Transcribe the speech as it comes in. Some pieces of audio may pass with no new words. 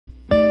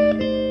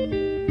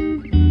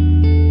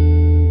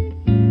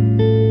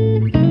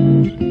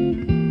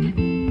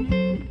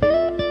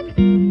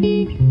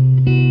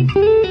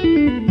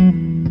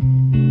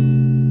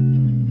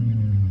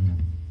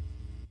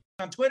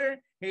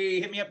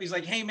he hit me up. He's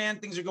like, hey man,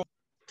 things are going.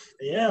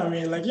 Yeah, I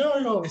mean, like, you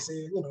always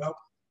say,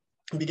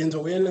 begin to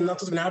win, and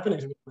that's what's been happening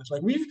to me. It's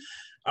like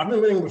I've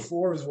been winning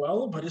before as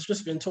well, but it's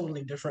just been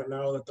totally different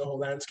now that the whole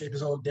landscape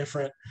is all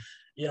different,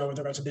 with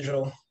regards to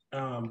digital.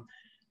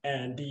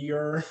 And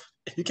you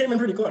came in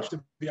pretty clutch,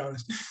 to be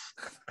honest.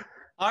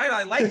 All right,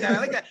 I like that. I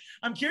like that.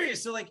 I'm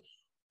curious. So, like,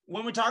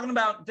 when we're talking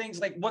about things,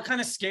 like, what kind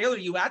of scale are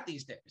you at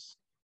these days?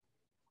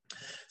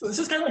 So this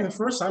is kind of like the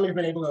first time we've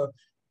been able to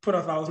put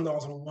 $1,000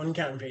 on one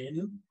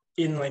campaign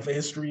in like the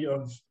history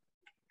of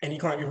any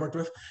client you've worked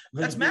with.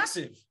 That's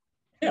massive.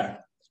 Yeah.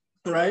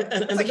 Right.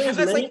 And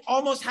that's like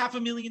almost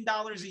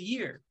 $500,000 a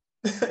year.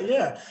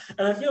 Yeah.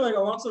 And I feel like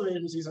lots of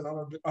agencies and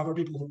other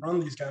people who run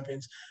these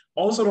campaigns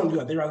also don't do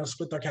that. They rather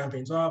split their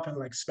campaigns up and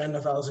like spend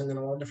 $1,000 in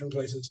a lot of different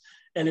places.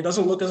 And it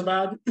doesn't look as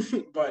bad,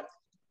 but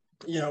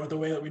with the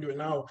way that we do it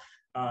now,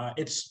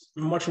 it's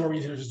much more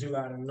easy to just do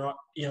that and not,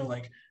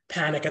 like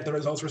panic at the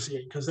results we're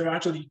seeing, because they're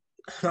actually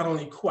not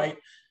only quite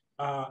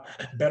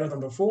better than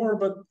before,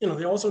 but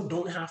they also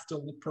don't have to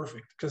look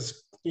perfect,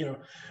 because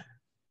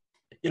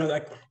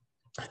like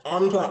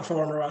on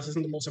platform ROAS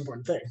isn't the most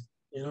important thing.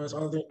 It's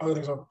other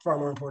things are far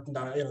more important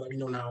that that we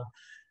know now,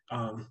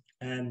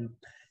 and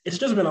it's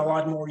just been a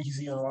lot more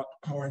easy and a lot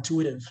more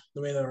intuitive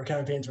the way that our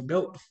campaigns are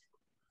built.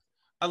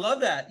 I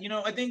love that.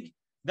 I think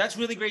that's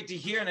really great to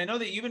hear, and I know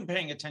that you've been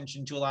paying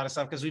attention to a lot of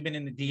stuff because we've been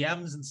in the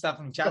DMs and stuff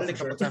and chatted a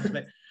couple of times.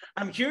 But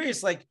I'm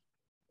curious, like,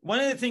 one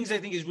of the things I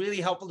think is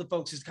really helpful to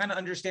folks is kind of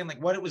understand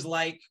like what it was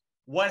like,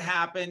 what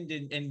happened,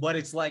 and what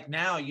it's like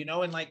now,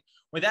 and like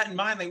with that in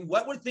mind, like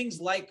what were things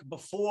like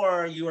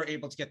before you were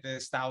able to get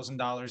this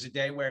 $1,000 a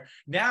day, where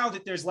now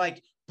that there's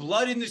like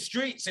blood in the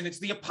streets and it's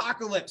the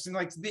apocalypse and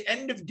like the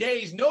end of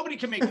days, nobody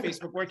can make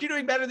Facebook work. You're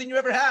doing better than you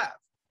ever have.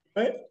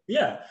 Right?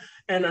 Yeah.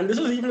 And this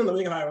is even in the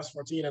wake of iOS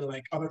 14 and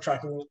like other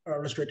tracking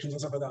restrictions and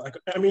stuff like that. Like,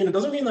 I mean, it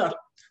doesn't mean that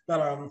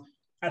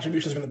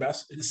attribution has been the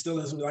best. It still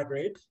isn't that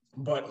great,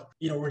 but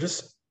we're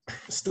just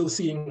still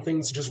seeing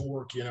things just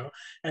work,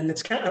 and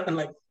it's kind of, and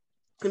like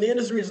in the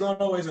industry, it's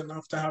not always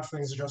enough to have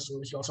things just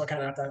work. You also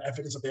kind of have that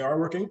evidence that they are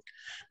working,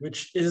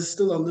 which is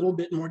still a little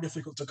bit more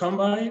difficult to come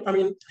by. I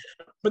mean,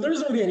 but there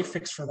isn't really any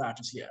fix for that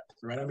just yet,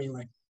 right? I mean,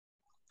 like,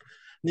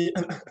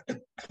 I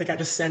think I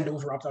just send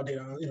over opt-out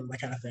data,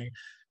 that kind of thing.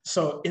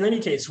 So in any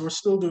case, we're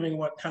still doing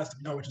what has to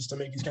be done, which is to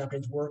make these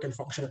campaigns work and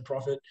function and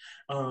profit,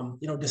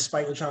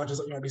 despite the challenges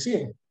that you might be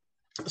seeing.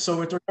 So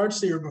with regards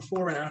to your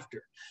before and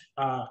after,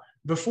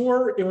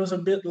 before it was a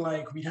bit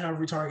like we'd have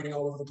retargeting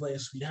all over the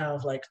place. We'd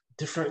have like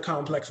different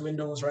complex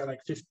windows, right?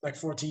 Like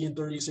 14,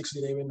 30,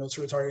 60-day windows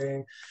for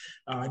retargeting,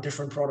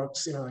 different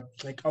products,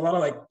 like a lot of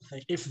like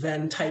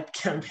if-then type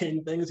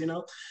campaign things,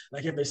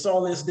 like if they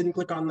saw this, didn't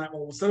click on that,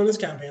 well, we'll send on this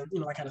campaign,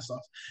 that kind of stuff.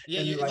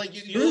 Yeah, you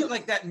look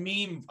like that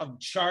meme of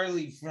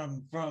Charlie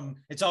from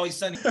It's Always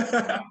Sunny.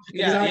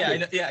 Yeah,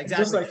 exactly.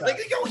 Just like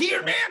they go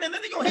here, man, and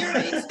then they go here and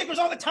they eat stickers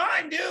all the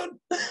time, dude.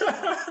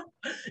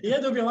 Yeah,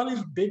 there'll be a lot of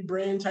these big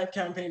brain type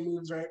campaign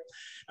moves, right?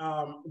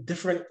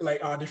 Different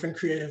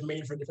creative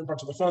made for different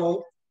parts of the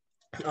funnel.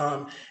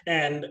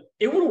 And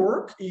it would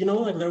work,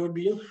 like there would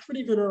be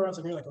pretty good ROAS,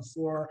 like a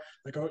 4,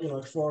 like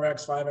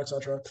 4x, 5,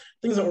 etc.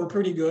 Things that were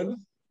pretty good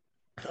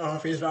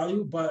face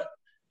value, but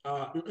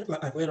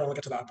like later on we'll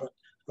get to that. But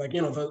like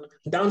the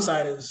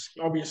downside is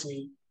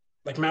obviously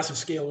like massive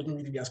scale wouldn't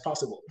really be as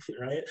possible,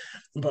 right?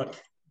 But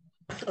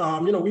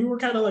we were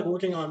kind of like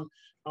working on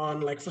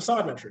like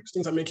facade metrics,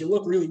 things that make you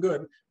look really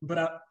good,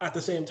 but at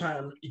the same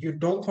time, you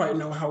don't quite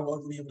know how well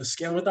you'll be able to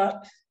scale with that.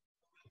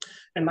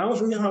 And that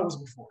was really how it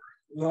was before.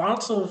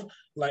 Lots of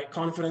like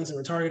confidence in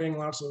retargeting,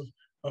 lots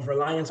of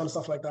reliance on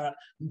stuff like that.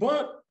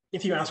 But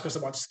if you ask us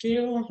about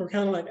scale, we're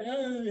kind of like,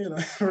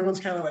 everyone's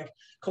kind of like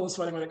cold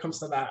sweating when it comes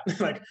to that.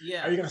 Like,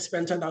 are you going to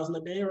spend $10,000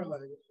 a day or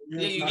like?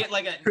 You get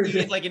like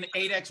an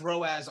 8x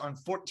ROAS on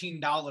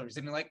 $14,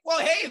 and you're like, well,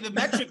 hey, the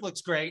metric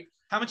looks great.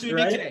 How much did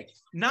we make today?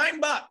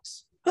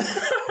 $9.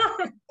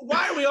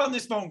 Why are we on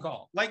this phone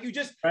call? Like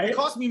it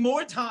cost me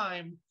more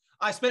time.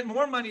 I spent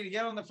more money to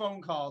get on the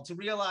phone call to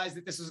realize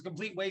that this is a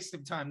complete waste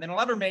of time than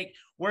I'll ever make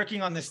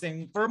working on this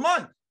thing for a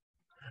month.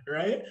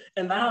 Right.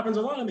 And that happens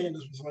a lot in the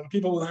industry. So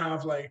people will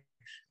have like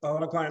a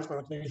lot of clients for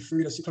like maybe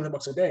 $300 to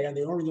 $600 a day, and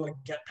they don't really want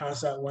to get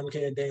past that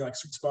 1K a day, like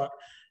sweet spot.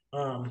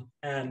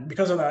 And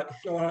because of that,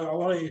 a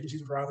lot of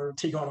agencies would rather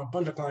take on a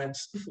bunch of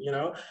clients,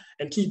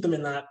 and keep them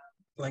in that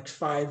like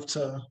 $5,000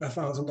 to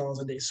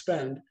 $1,000 a day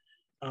spend,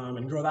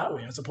 and grow that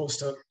way, as opposed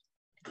to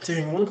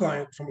taking one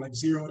client from like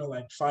 0 to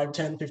like 5,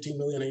 10, 15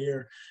 million a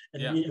year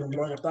and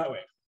growing up that way.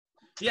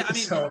 Yeah. I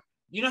mean,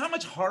 you know how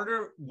much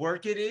harder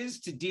work it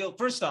is to deal.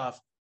 First off,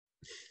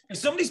 if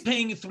somebody's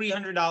paying you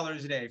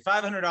 $300 a day,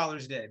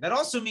 $500 a day, that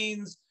also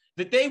means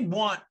that they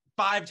want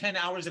 5-10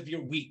 hours of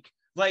your week.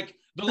 Like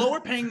the lower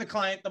paying the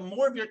client, the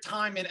more of your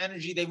time and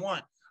energy they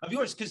want of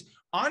yours. Because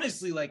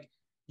honestly, like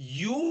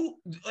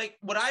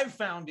what I've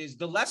found is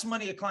the less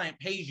money a client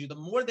pays you, the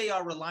more they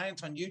are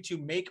reliant on you to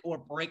make or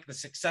break the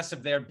success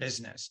of their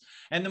business.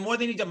 And the more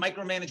they need to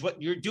micromanage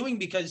what you're doing,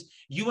 because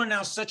you are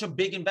now such a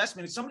big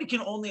investment. If somebody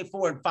can only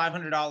afford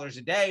 $500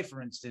 a day,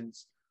 for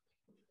instance,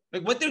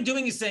 Like what they're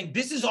doing is saying,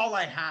 this is all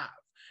I have.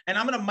 And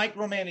I'm going to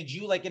micromanage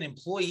you like an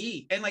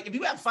employee. And like, if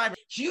you have 5,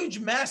 huge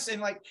mess. And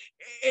like,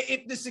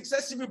 if the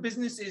success of your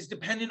business is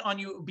dependent on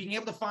you being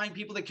able to find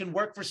people that can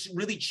work for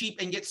really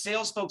cheap and get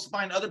sales folks to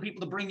find other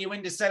people to bring you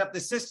in to set up the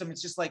system,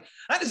 it's just like,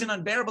 that is an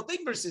unbearable thing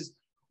versus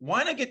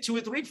why not get 2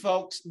 or 3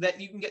 folks that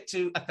you can get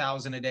to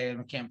 1,000 a day in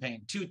a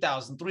campaign,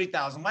 2,000,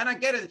 3,000. Why not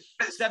get a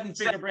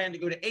 7-figure brand to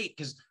go to 8?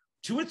 Because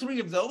 2 or 3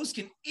 of those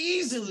can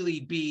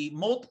easily be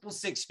multiple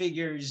 6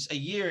 figures a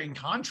year in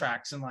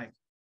contracts, and like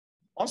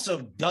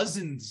also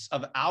dozens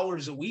of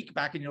hours a week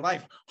back in your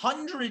life,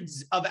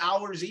 hundreds of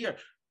hours a year.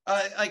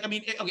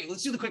 Okay,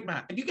 let's do the quick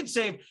math. If you could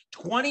save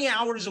 20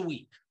 hours a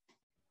week,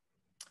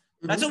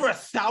 that's over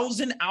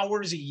 1,000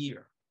 hours a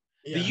year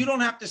that you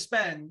don't have to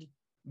spend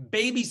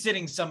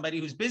babysitting somebody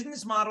whose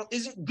business model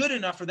isn't good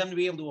enough for them to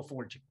be able to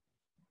afford you.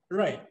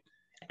 Right.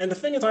 And the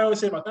thing is, I always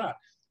say about that,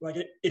 like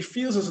it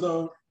feels as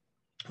though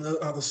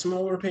the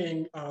smaller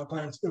paying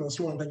clients,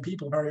 smaller paying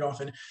people, very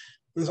often,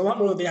 there's a lot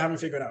more that they haven't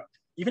figured out.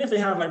 Even if they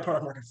have like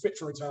product market fit,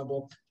 for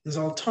example, there's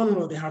a ton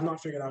more they have not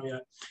figured out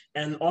yet.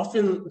 And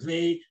often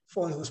they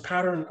fall into this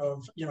pattern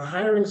of,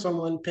 hiring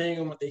someone, paying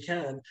them what they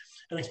can,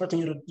 and expecting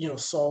you to,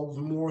 solve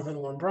more than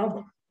one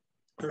problem.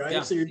 Right.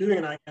 Yeah. So you're doing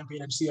an ad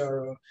campaign at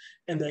CRO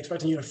and they're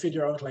expecting you to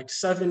figure out like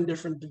 7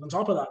 different things on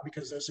top of that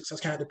because their success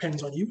kind of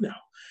depends on you now.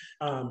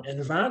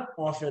 And that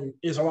often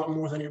is a lot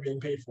more than you're being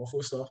paid for,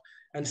 first off.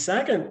 And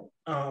second,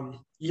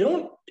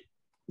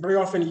 very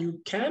often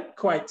you can't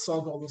quite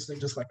solve all those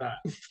things just like that.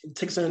 It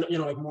takes in,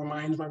 like more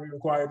minds might be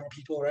required, more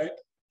people, right?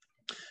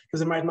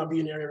 Because it might not be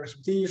an area of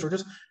expertise or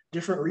just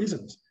different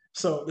reasons.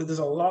 So there's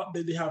a lot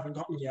that they haven't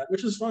gotten yet,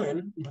 which is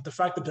fine. But the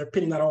fact that they're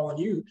pinning that all on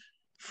you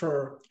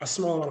for a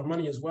small amount of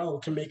money as well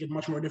can make it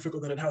much more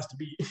difficult than it has to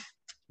be.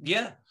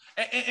 Yeah.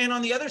 And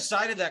on the other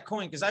side of that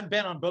coin, because I've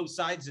been on both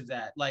sides of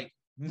that, like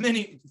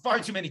far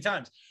too many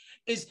times,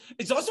 is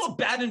it's also a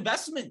bad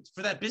investment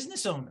for that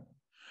business owner.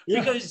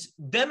 Yeah. Because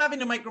them having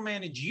to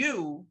micromanage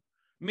you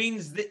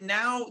means that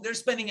now they're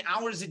spending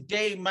hours a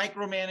day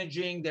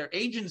micromanaging their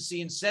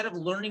agency instead of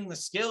learning the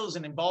skills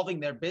and involving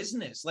their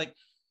business. Like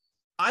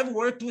I've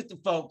worked with the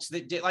folks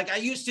that did, like I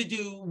used to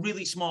do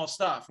really small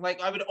stuff.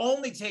 Like I would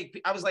only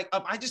I was like,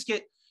 I just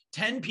get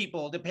 10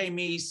 people to pay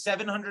me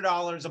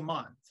 $700 a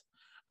month.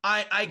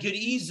 I could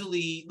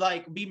easily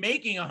like be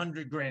making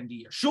 $100,000 a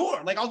year.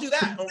 Sure. Like I'll do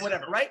that or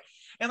whatever. Right.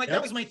 And like,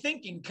 that was my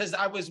thinking because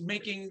I was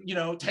making,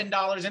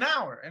 $10 an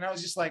hour. And I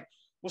was just like,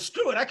 well,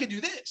 screw it. I could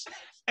do this.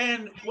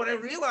 And what I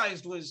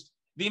realized was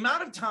the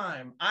amount of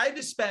time I had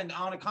to spend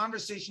on a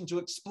conversation to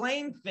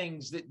explain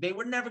things that they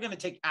were never going to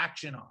take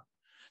action on.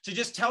 To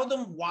just tell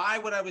them why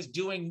what I was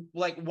doing,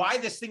 like why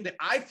this thing that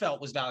I felt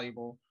was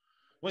valuable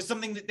was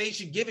something that they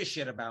should give a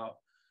shit about.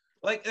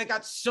 Like it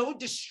got so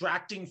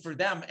distracting for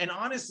them. And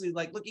honestly,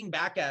 like looking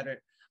back at it,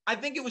 I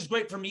think it was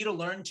great for me to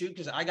learn too,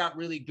 because I got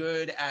really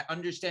good at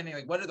understanding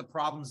like what are the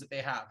problems that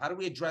they have? How do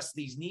we address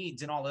these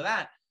needs and all of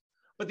that?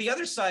 But the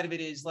other side of it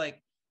is like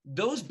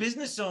those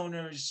business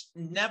owners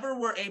never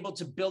were able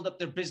to build up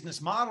their business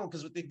model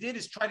because what they did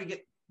is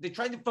they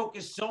tried to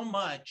focus so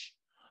much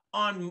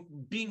on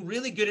being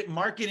really good at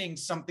marketing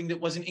something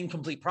that was an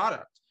incomplete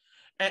product.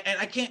 And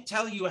I can't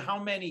tell you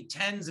how many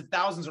tens of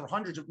thousands or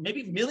hundreds or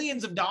maybe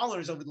millions of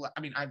dollars over the,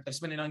 I've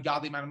spent an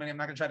ungodly amount of money. I'm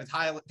not going to try to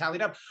tally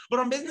it up, but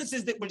on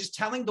businesses that were just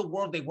telling the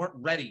world they weren't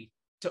ready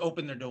to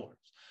open their doors.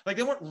 Like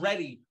they weren't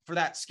ready for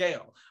that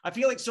scale. I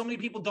feel like so many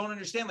people don't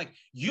understand, like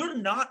you're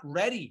not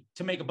ready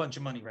to make a bunch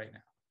of money right now,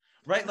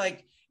 right?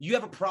 Like you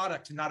have a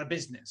product, not a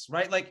business,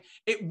 right? Like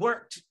it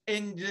worked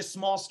in this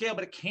small scale,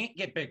 but it can't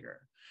get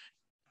bigger.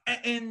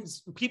 And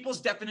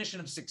people's definition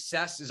of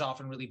success is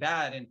often really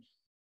bad. And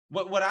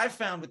what I've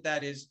found with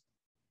that is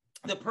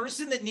the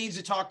person that needs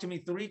to talk to me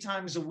 3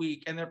 times a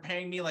week and they're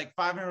paying me like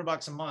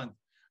 $500 a month,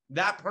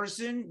 that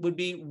person would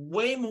be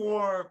way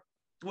more,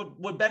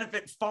 would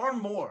benefit far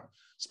more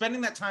spending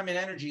that time and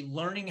energy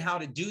learning how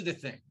to do the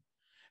thing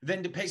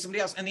than to pay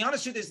somebody else. And the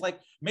honest truth is like,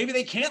 maybe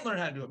they can't learn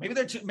how to do it. Maybe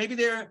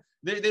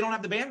they don't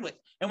have the bandwidth.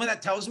 And what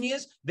that tells me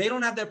is they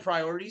don't have their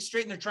priorities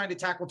straight and they're trying to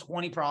tackle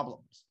 20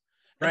 problems.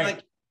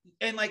 Right.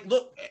 And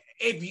look,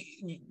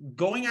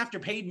 going after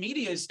paid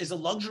media is a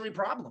luxury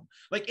problem.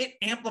 Like it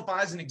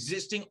amplifies an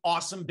existing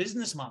awesome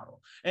business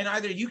model. And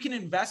either you can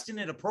invest in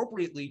it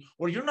appropriately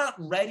or you're not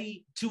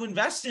ready to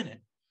invest in it.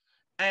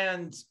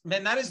 And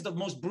man, that is the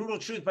most brutal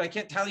truth. But I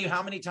can't tell you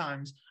how many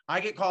times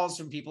I get calls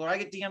from people or I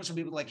get DMs from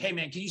people like, hey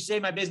man, can you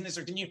save my business?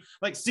 Or can you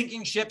like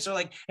sinking ships or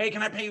like, hey,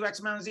 can I pay you X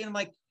amount? And I'm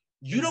like,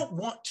 you don't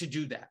want to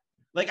do that.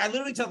 Like I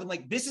literally tell them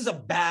like, this is a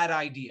bad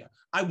idea.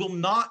 I will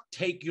not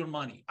take your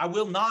money. I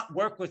will not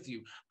work with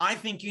you. I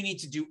think you need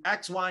to do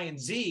X, Y, and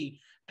Z.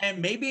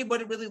 And maybe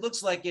what it really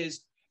looks like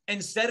is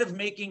instead of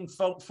making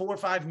 $4 or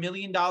 $5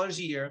 million a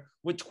year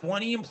with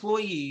 20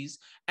 employees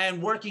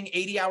and working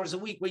 80 hours a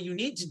week, what you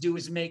need to do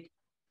is make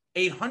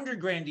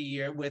 $800,000 a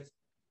year with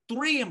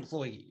 3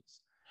 employees.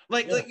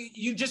 Like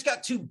you just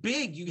got too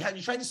big. You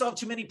tried to solve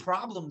too many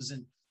problems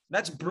and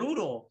that's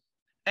brutal.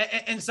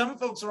 And some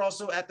folks are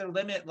also at their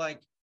limit. Like,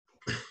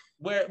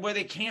 where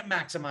they can't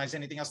maximize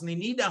anything else and they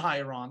need to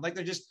hire on. Like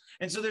they're just,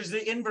 and so there's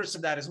the inverse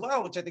of that as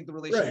well, which I think the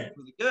relationship is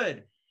really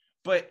good.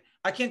 But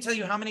I can't tell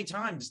you how many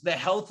times the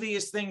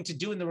healthiest thing to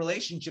do in the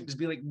relationship is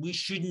be like, we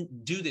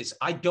shouldn't do this.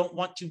 I don't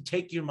want to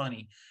take your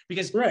money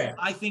because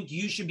I think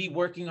you should be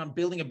working on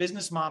building a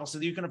business model so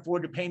that you can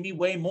afford to pay me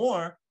way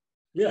more.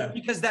 Yeah.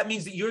 Because that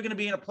means that you're going to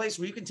be in a place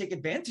where you can take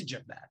advantage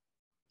of that.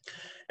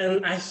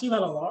 And I see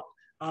that a lot.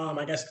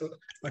 I guess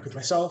like with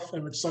myself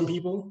and with some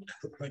people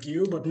like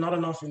you, but not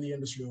enough in the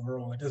industry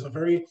overall. Like I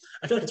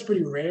feel like it's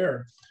pretty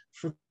rare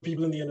for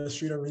people in the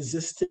industry to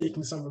resist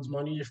taking someone's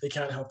money if they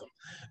can't help them.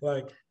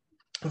 Like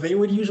they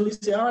would usually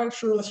say, all right,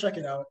 sure, let's check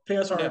it out. Pay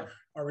us our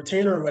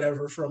retainer or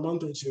whatever for a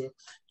month or two.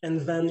 And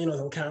then,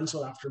 they'll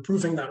cancel after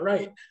proving that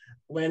right.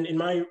 When in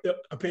my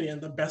opinion,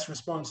 the best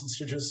response is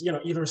to just,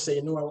 either say,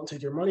 no, I won't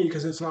take your money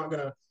because it's not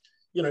going to,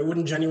 it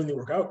wouldn't genuinely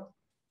work out.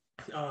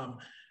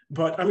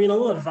 But a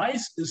little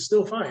advice is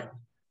still fine.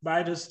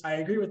 But I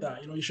agree with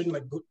that. You shouldn't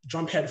like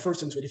jump head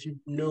first into it if you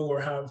know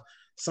or have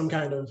some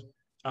kind of,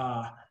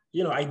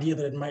 idea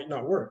that it might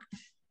not work.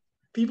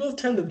 People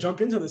tend to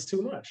jump into this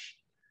too much.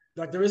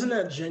 Like there isn't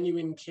that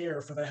genuine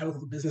care for the health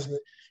of the business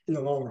in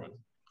the long run.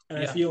 And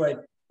I feel like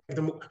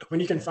when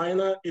you can find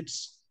that,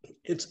 it's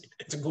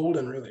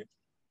golden, really.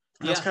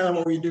 And that's kind of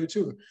what we do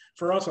too.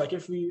 For us, like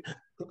if we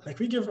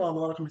give a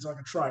lot of companies like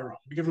a try run.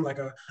 We give them like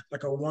a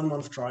 1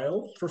 month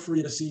trial for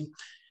free to see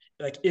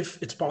like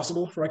if it's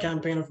possible for a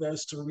campaign of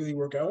this to really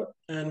work out.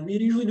 And we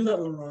usually do that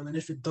little run. And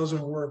if it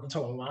doesn't work, we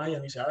tell a lie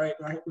and we say, all right,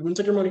 we're going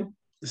to take your money.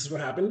 This is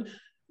what happened.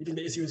 You think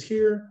the issue is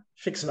here,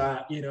 fix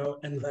that,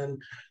 and then,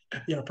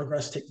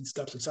 progress, take these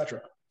steps,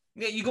 etc.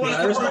 Yeah, you go on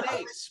a couple of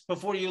dates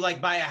before you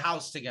like buy a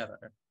house together.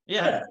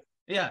 Yeah.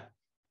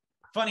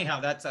 Funny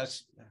how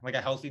that's like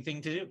a healthy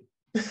thing to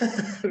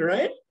do.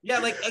 Right? Yeah,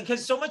 like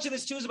because so much of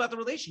this too is about the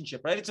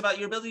relationship, right? It's about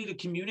your ability to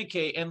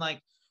communicate and like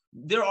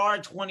there are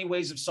 20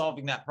 ways of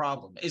solving that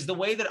problem. Is the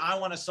way that I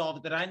want to solve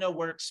it that I know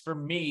works for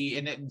me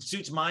and it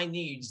suits my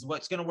needs,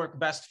 what's going to work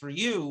best for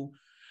you.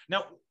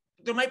 Now,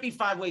 there might be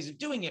 5 ways of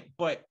doing it,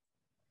 but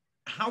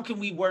how can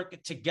we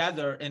work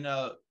together in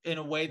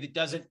a way that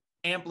doesn't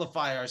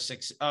amplify our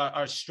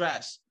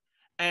stress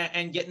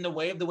and get in the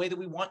way that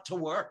we want to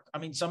work? I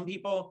mean, some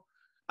people,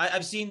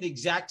 I've seen the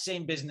exact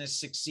same business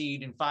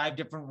succeed in 5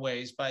 different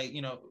ways by,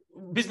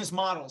 business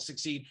models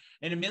succeed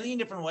in a million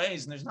different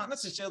ways. And there's not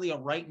necessarily a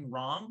right and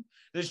wrong.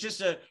 There's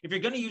just if you're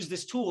going to use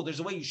this tool, there's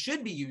a way you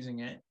should be using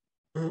it.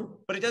 Mm-hmm.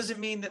 But it doesn't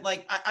mean that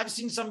like, I've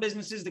seen some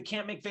businesses that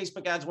can't make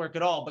Facebook ads work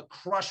at all, but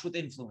crush with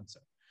influencer.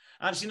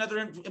 I've seen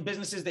other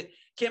businesses that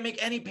can't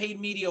make any paid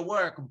media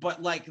work,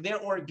 but like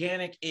their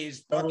organic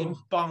is fucking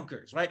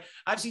bonkers, right?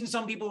 I've seen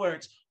some people where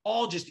it's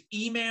all just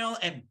email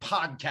and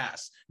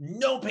podcasts,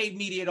 no paid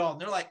media at all.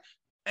 And they're like,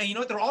 and you know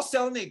what? They're all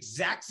selling the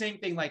exact same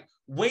thing, like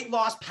weight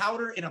loss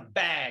powder in a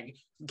bag,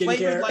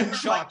 flavored like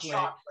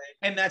chocolate,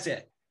 and that's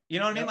it. You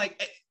know what I mean?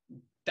 Like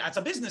that's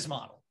a business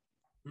model.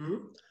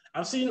 Mm-hmm.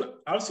 I've seen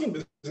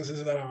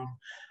businesses that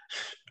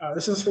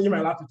this is, you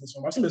might laugh at this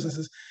one. I've seen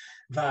businesses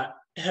that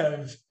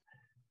have.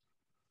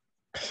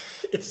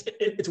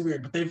 It's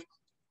weird, but they've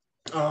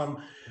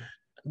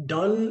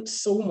done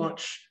so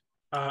much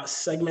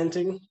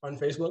segmenting on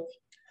Facebook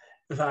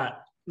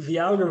that the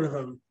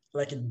algorithm,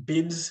 like it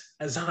bids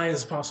as high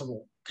as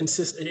possible.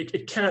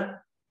 It can't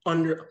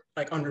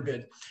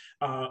underbid.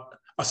 A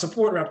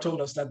support rep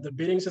told us that the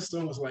bidding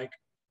system was like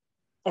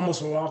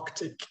almost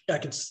locked.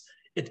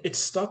 It's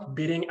stuck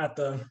bidding at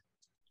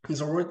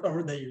there's a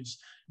word they use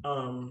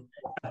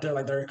at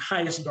their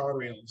highest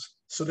guardrails.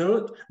 So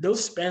they'll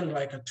spend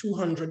like a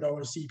 $200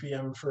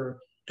 CPM for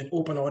an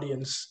open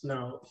audience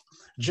now,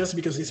 just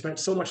because they spent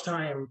so much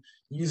time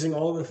using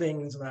all the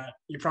things that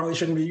you probably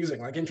shouldn't be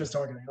using, like interest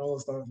targeting, all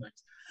those other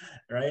things,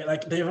 right?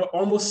 Like they've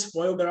almost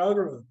spoiled their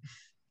algorithm,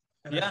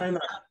 and I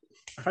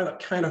find that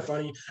kind of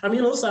funny. I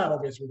mean, a little sad,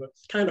 obviously, but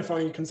kind of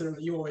funny considering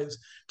that you always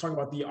talk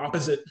about the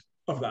opposite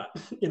of that,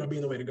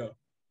 being the way to go.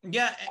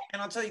 Yeah,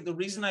 and I'll tell you, the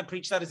reason I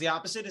preach that as the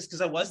opposite is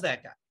because I was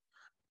that guy.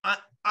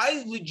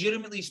 I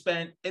legitimately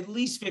spent at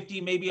least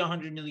 50, maybe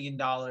 $100 million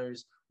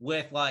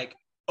with like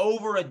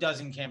over a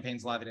dozen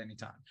campaigns live at any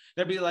time.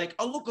 There'd be like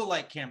a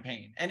lookalike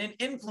campaign and an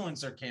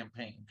influencer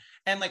campaign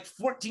and like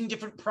 14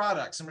 different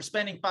products. And we're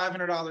spending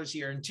 $500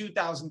 here and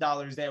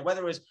 $2,000 there,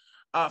 whether it was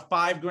a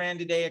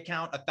 $5,000 a day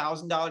account,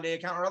 $1,000 a day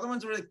account, or other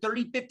ones were like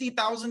 $30,000,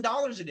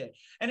 $50,000 a day.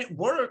 And it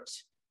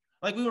worked.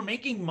 Like we were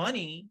making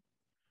money.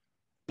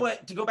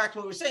 But to go back to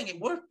what we were saying, it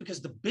worked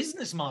because the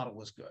business model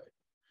was good.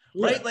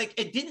 Right? Like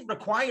it didn't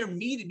require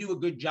me to do a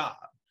good job.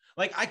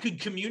 Like I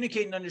could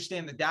communicate and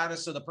understand the data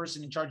so the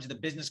person in charge of the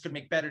business could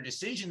make better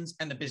decisions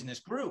and the business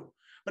grew.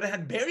 But it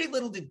had very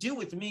little to do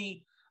with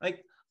me.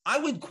 Like I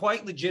would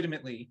quite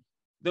legitimately,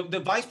 the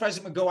vice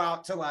president would go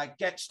out to like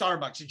get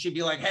Starbucks and she'd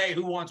be like, hey,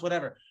 who wants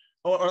whatever?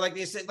 Or like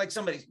they said, like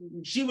somebody,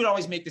 she would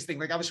always make this thing.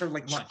 Like I was her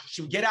like lunch.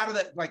 She would get out of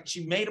that. Like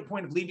she made a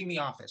point of leaving the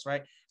office,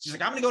 right? She's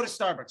like, I'm going to go to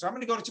Starbucks or I'm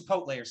going to go to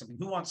Chipotle or something.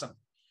 Who wants something?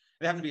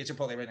 There happened to be a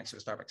Chipotle right next to a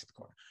Starbucks at the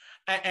corner.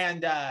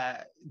 And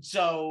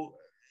so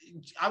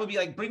I would be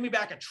like, bring me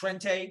back a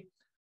Trente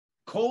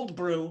cold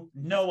brew,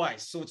 no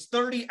ice. So it's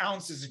 30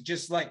 ounces of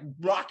just like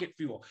rocket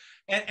fuel.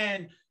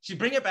 And she'd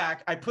bring it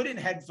back. I put in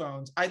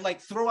headphones. I'd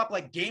like throw up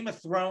like Game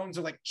of Thrones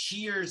or like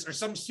Cheers or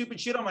some stupid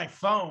shit on my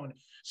phone.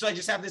 So I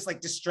just have this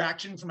like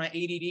distraction from my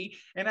ADD.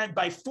 And I,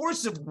 by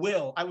force of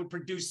will, I would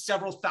produce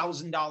several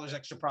 $1,000s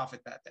extra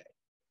profit that day.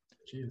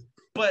 Jeez.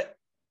 But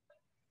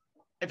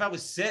if I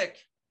was sick,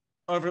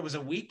 or if it was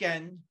a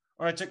weekend,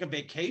 or I took a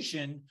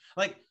vacation,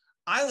 like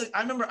I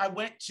remember I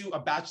went to a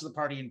bachelor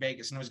party in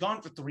Vegas and I was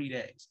gone for 3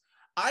 days.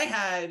 I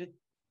had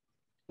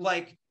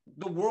like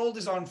the world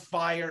is on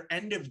fire,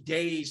 end of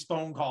days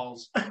phone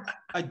calls,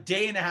 a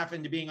day and a half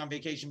into being on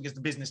vacation because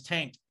the business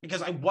tanked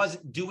because I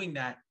wasn't doing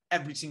that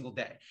every single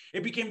day.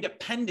 It became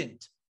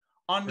dependent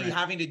on me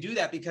having to do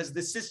that because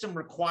the system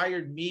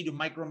required me to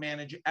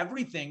micromanage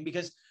everything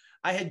because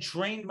I had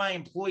trained my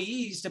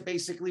employees to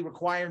basically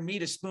require me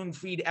to spoon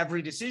feed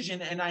every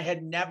decision. And I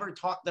had never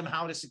taught them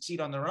how to succeed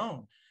on their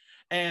own.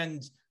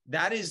 And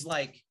that is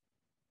like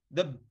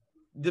the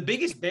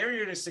biggest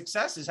barrier to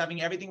success is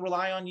having everything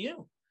rely on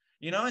you,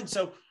 you know? And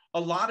so a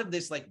lot of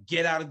this, like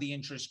get out of the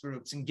interest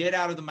groups and get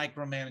out of the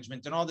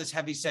micromanagement and all this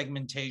heavy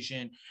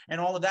segmentation and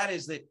all of that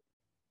is that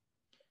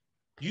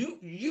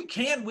you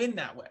can win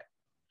that way.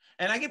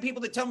 And I get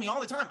people that tell me all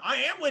the time, I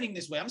am winning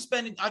this way. I'm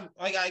spending,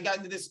 I got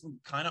into this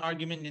kind of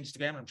argument in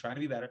Instagram and I'm trying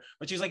to be better,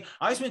 but she's like,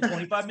 I spent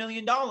 $25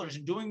 million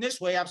and doing this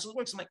way absolutely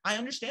works. I'm like, I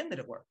understand that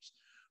it works,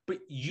 but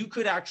you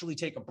could actually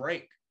take a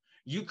break.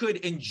 You could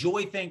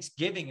enjoy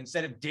Thanksgiving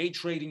instead of day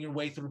trading your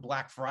way through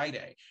Black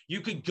Friday.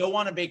 You could go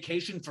on a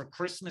vacation for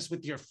Christmas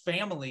with your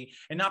family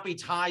and not be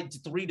tied to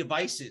 3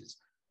 devices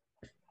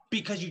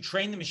because you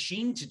train the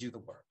machine to do the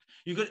work.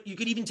 You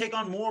could even take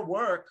on more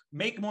work,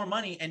 make more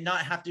money, and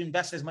not have to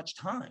invest as much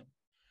time.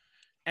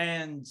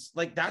 And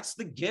like, that's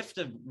the gift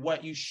of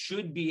what you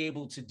should be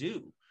able to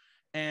do.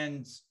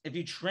 And if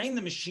you train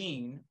the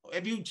machine,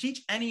 if you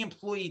teach any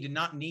employee to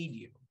not need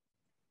you,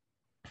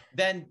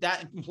 then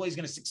that employee is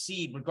going to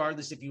succeed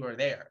regardless if you are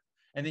there.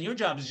 And then your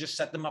job is just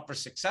set them up for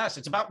success.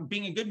 It's about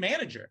being a good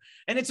manager.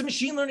 And it's a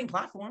machine learning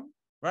platform,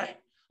 right?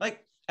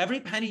 Like every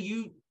penny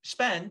you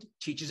spend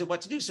teaches it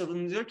what to do. So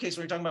in their case,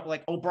 when you're talking about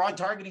like, oh, broad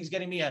targeting is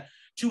getting me a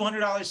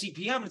 $200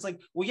 CPM. It's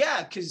like, well,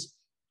 yeah, because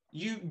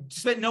you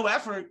spent no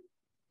effort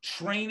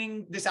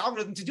training this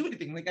algorithm to do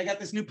anything. Like I got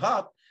this new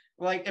pup.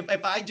 Like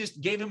if I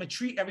just gave him a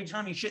treat every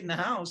time he shit in the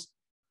house,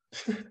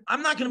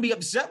 I'm not going to be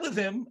upset with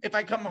him if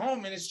I come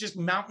home and it's just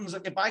mountains.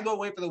 If I go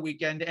away for the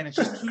weekend and it's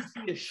just 2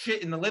 feet of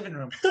shit in the living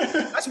room,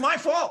 that's my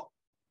fault.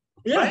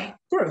 Yeah, right?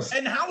 Of course.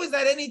 And how is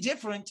that any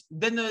different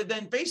than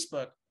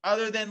Facebook?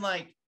 Other than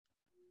like,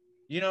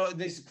 you know,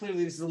 this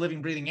is a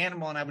living, breathing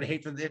animal, and I would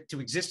hate for it to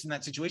exist in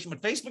that situation.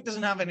 But Facebook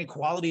doesn't have any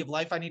quality of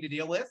life I need to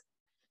deal with.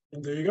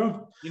 And there you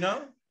go. You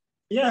know?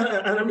 Yeah,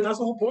 and I mean that's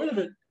the whole point of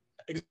it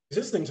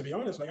existing. To be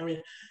honest, like I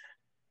mean,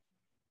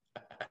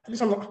 at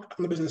least on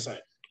the business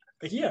side.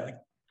 Like, yeah,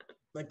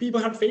 like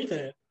people have faith in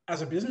it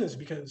as a business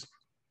because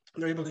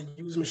they're able to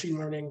use machine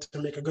learning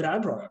to make a good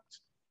ad product,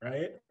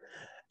 right?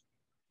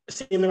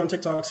 Same thing on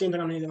TikTok, same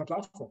thing on any other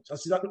platforms.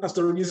 That's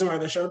the reason why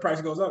the share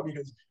price goes up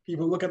because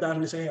people look at that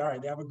and they say, all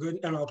right, they have a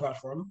good ML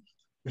platform,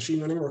 machine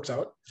learning works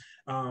out,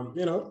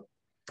 you know,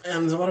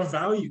 and there's a lot of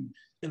value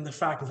in the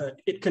fact that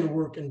it can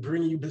work and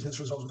bring you business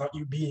results without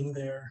you being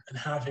there and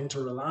having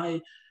to rely,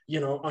 you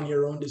know, on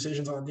your own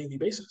decisions on a daily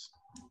basis.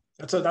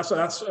 That's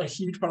a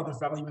huge part of the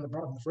value in the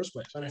product in the first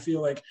place. And I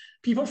feel like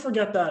people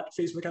forget that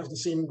Facebook has the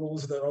same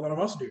goals that a lot of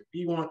us do.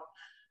 We want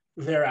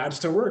their ads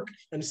to work,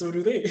 and so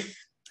do they.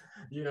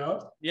 You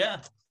know?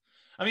 Yeah.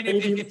 I mean,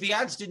 if the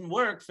ads didn't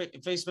work,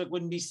 Facebook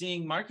wouldn't be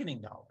seeing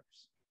marketing dollars.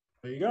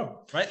 There you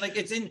go. Right? Like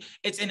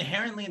it's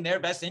inherently in their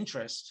best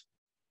interest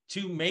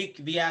to make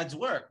the ads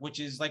work,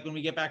 which is like when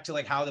we get back to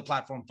like how the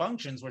platform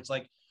functions, where it's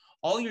like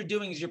all you're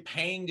doing is you're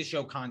paying to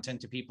show content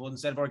to people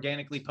instead of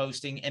organically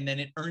posting and then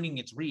it earning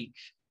its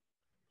reach.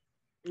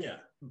 Yeah.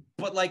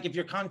 But like if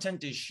your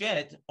content is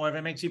shit or if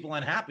it makes people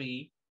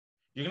unhappy,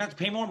 you're gonna have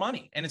to pay more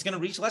money and it's gonna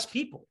reach less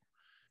people.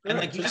 And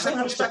like you just have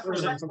to respect for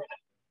that.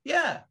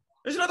 Yeah.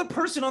 There's another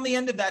person on the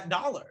end of that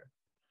dollar.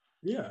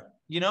 Yeah.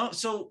 You know,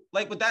 so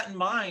like with that in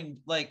mind,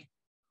 like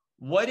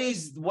what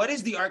is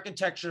the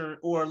architecture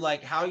or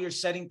like how you're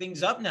setting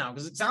things up now?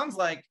 Because it sounds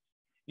like,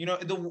 you know,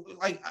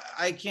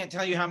 I can't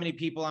tell you how many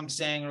people I'm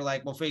saying are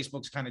like, well,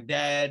 Facebook's kind of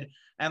dead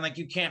and like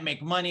you can't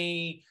make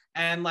money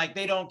and like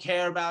they don't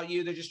care about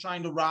you. They're just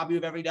trying to rob you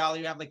of every dollar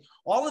you have, like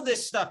all of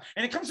this stuff.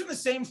 And it comes from the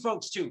same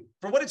folks too,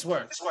 for what it's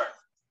worth.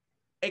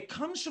 It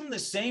comes from the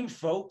same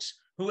folks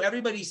who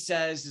everybody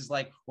says is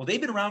like, well,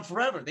 they've been around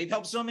forever. They've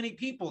helped so many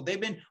people.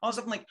 They've been all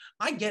stuff. I'm like,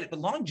 I get it, but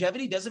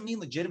longevity doesn't mean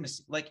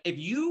legitimacy. Like if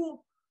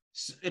you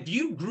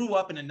grew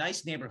up in a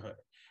nice neighborhood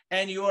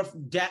and your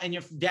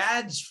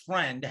dad's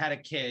friend had a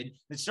kid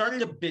that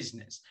started a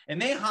business and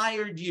they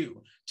hired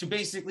you to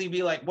basically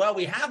be like, well,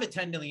 we have a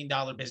 $10 million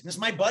business.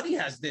 My buddy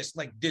has this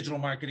like digital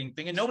marketing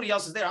thing and nobody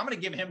else is there. I'm going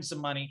to give him some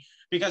money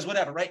because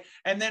whatever, right?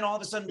 And then all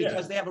of a sudden,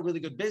 because they have a really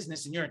good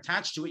business and you're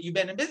attached to it, you've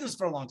been in business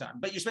for a long time,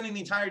 but you're spending the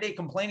entire day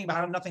complaining about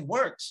how nothing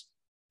works.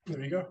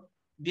 There you go.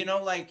 You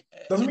know, like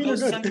doesn't mean those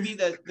they're tend to good.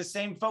 be the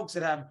same folks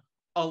that have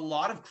a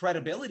lot of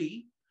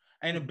credibility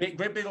and a great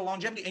bit of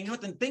longevity. And you know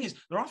what the thing is?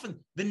 They're often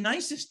the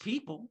nicest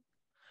people.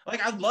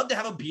 Like, I'd love to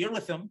have a beer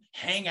with them,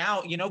 hang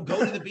out, you know,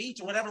 go to the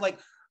beach or whatever. Like,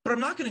 but I'm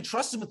not going to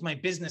trust them with my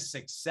business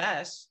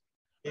success.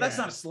 But that's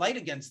not a slight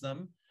against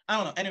them. I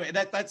don't know. Anyway,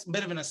 that's a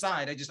bit of an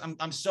aside.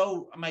 I'm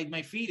so,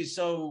 my feed is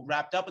so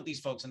wrapped up with these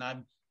folks, and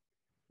I've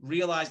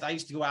realized I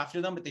used to go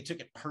after them, but they took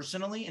it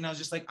personally. And I was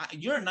just like,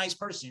 you're a nice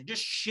person. You're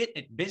just shit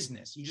at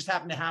business. You just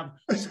happen to have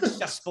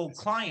successful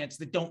clients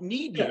that don't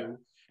need you.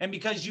 And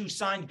because you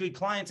signed good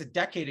clients a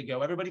decade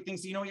ago, everybody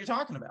thinks you know what you're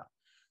talking about.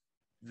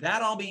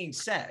 That all being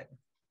said,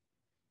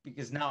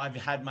 because now I've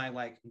had my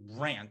like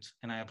rant,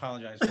 and I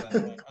apologize for that. I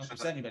don't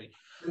upset anybody.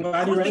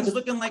 How are things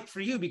looking like for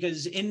you?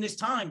 Because in this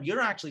time,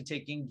 you're actually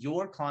taking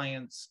your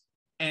clients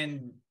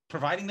and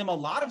providing them a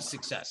lot of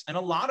success and a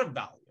lot of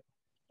value.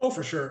 Oh,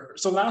 for sure.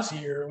 So last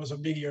year was a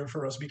big year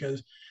for us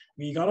because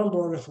we got on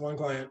board with one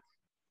client,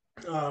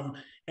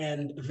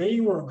 and they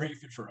were a great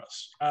fit for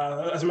us.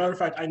 As a matter of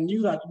fact, I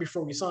knew that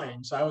before we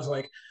signed. So I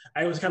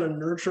was kind of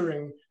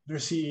nurturing their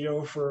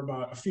CEO for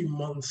about a few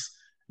months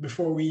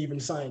before we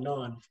even signed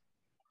on.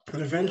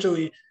 And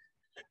eventually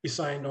we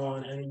signed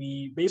on, and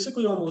we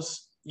basically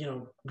almost,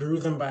 grew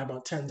them by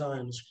about 10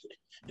 times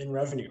in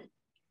revenue,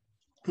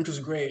 which was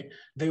great.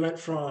 They went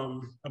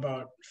from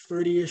about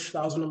 30-ish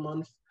thousand a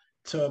month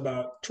to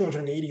about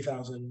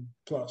 280,000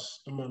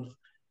 plus a month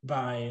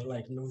by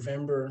like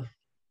November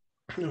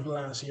of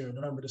last year,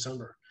 November,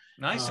 December.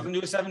 Nice. You can do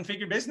a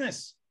 7-figure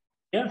business.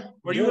 Yeah.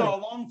 Were you all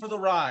along for the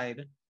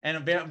ride and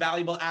a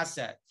valuable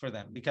asset for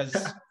them? Because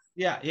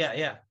yeah.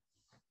 And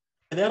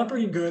they had a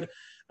pretty good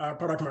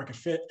product market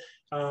fit,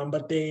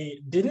 but they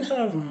didn't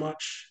have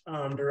much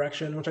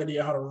direction, much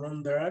idea how to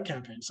run their ad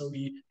campaign. So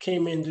we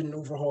came in, did an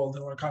overhaul,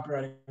 did a lot of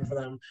copywriting for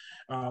them,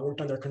 worked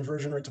on their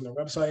conversion rates on their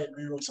website,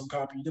 rewrote some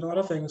copy, did a lot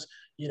of things,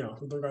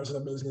 with regards to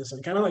the business,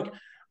 and kind of like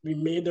we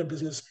made their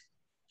business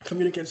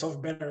communicate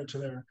itself better to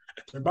their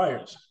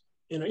buyers.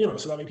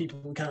 So that way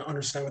people kind of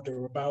understand what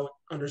they're about,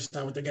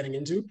 understand what they're getting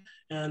into,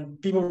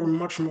 and people were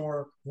much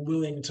more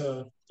willing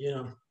to,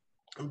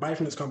 buy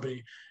from this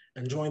company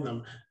and join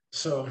them.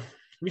 So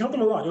we helped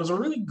them a lot. It was a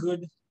really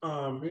good,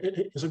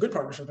 it was a good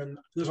partnership, and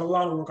there's a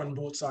lot of work on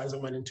both sides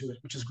that went into it,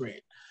 which is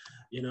great.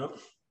 We know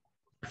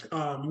it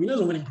was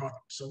a winning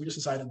product, so we just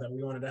decided that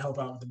we wanted to help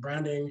out with the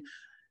branding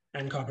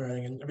and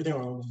copywriting and everything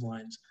along those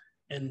lines.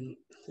 And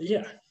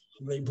yeah,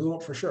 they blew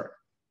up for sure,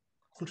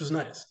 which was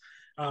nice.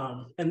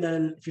 And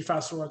then if you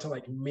fast forward to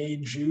like May,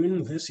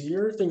 June this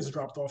year, things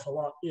dropped off a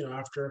lot,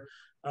 after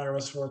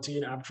iOS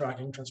 14, app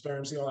tracking,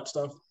 transparency, all that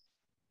stuff.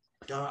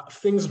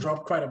 Things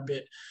dropped quite a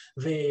bit.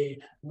 They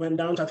went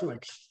down to, I think,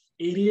 like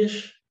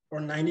 80-ish or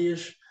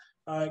 90-ish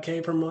K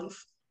per month,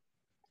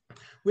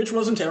 which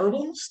wasn't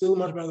terrible. Still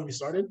much better than we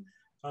started.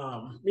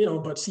 But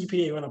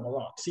CPA went up a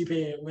lot.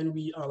 CPA, when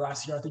we,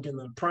 last year, I think in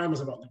the prime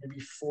was about like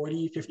maybe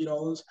 $40,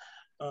 $50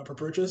 per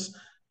purchase.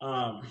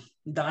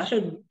 That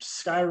had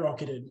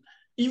skyrocketed.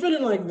 Even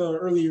in like the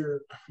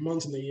earlier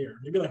months in the year,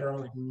 maybe like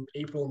around like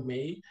April,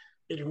 May,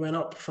 it went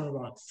up from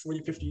about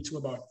 40, 50 to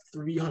about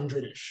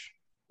 300-ish.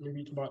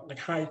 Maybe about like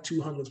high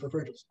 200s per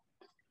purchase.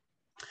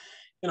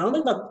 And I don't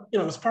think that,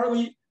 it's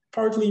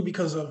partly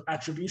because of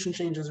attribution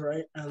changes,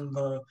 right? And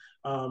the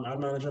ad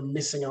manager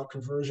missing out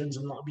conversions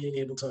and not being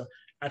able to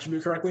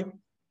attribute correctly.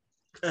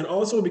 And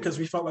also because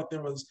we felt like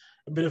there was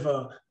a bit of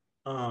a,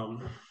 there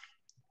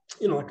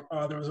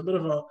was a bit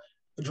of a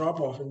drop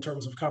off in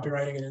terms of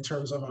copywriting and in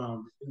terms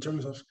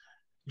of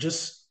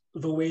just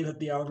the way that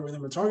the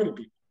algorithm had targeted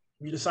people.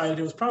 We decided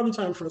it was probably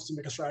time for us to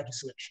make a strategy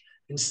switch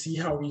and see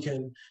how we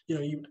can,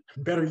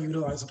 better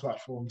utilize the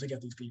platform to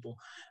get these people.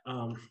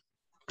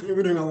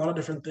 We're doing a lot of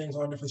different things, a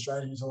lot of different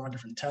strategies, a lot of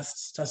different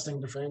testing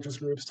different interest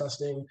groups,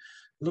 testing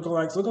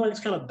lookalikes.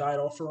 Lookalikes kind of died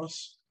off for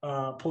us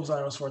post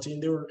iOS 14.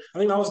 I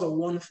think that was the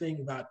one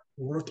thing that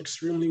worked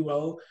extremely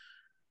well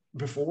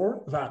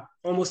before that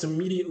almost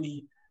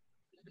immediately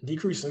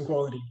decreased in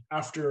quality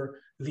after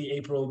the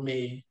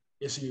April-May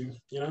issue,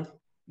 Yeah.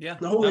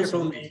 The whole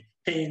April-May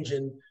change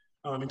in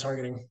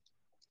targeting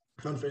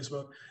on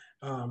Facebook.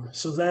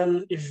 So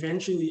then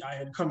eventually I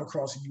had come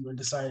across you and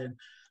decided,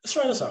 let's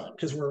try this out,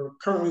 because we're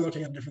currently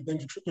looking at different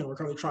things. We're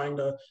currently trying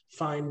to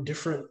find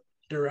different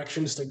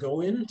directions to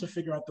go in to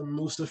figure out the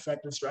most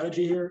effective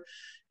strategy here.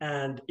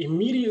 And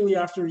immediately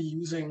after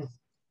using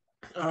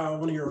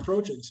one of your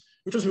approaches,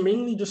 which was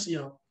mainly just,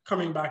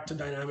 coming back to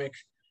dynamic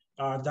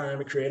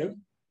creative,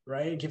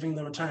 right? Giving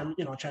them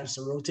a chance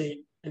to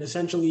rotate. And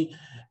essentially,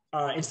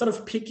 instead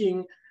of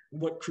picking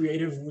what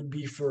creative would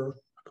be for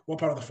what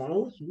part of the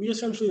funnel, we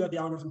essentially let the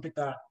algorithm pick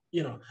that.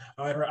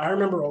 I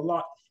remember a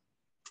lot,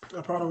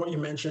 a part of what you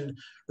mentioned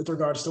with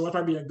regards to what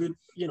might be a good,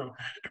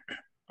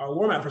 a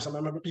warm ad for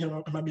someone,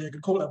 it might be a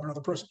good cold ad for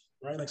another person,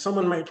 right? Like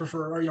someone might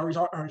prefer a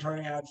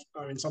retargeting ad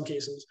in some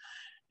cases,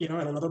 and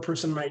another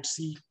person might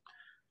see,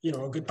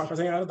 a good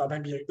prospecting ad that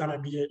might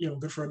be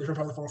good for a different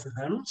part of the funnel for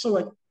them. So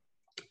like,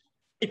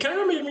 it kind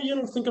of made me,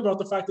 think about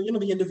the fact that,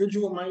 the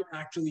individual might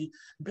actually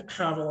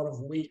have a lot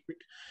of weight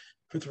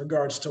with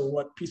regards to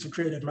what piece of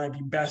creative might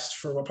be best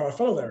for what part of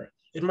funnel they're in.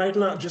 It might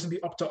not just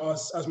be up to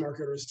us as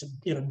marketers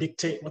to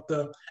dictate what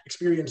the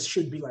experience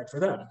should be like for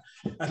them,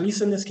 at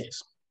least in this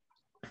case,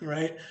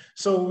 right?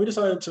 So we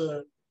decided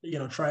to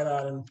try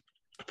that and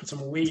put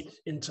some weight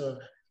into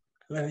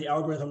letting the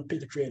algorithm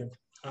pick the creative.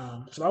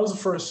 So that was the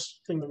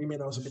first thing that we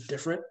made that was a bit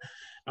different.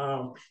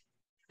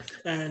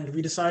 And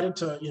we decided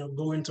to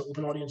go into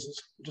open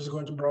audiences, just go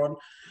into broad,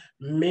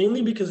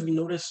 mainly because we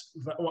noticed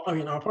that, well, I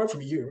mean, apart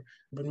from you,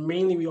 but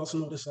mainly we also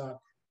noticed that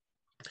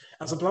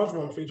as a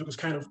platform, Facebook was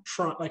kind of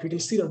we can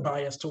see their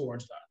bias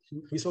towards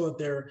that. We saw that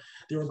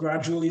they were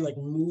gradually like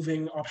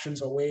moving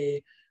options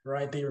away,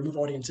 right? They removed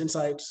audience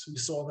insights. We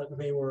saw that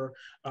they were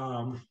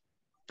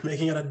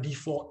making it a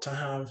default to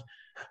have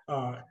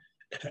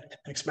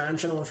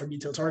expansion on for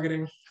detailed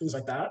targeting, things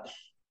like that.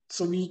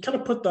 So we kind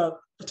of put that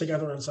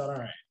together and said, all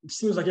right, it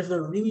seems like if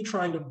they're really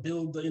trying to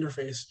build the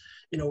interface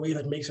in a way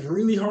that makes it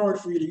really hard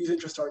for you to use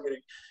interest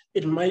targeting,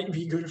 it might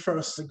be good for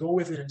us to go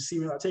with it and see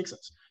where that takes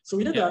us. So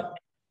we did that.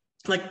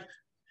 Like,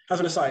 as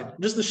an aside,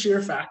 just the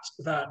sheer fact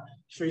that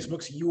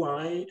Facebook's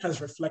UI has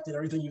reflected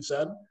everything you've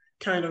said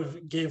kind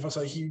of gave us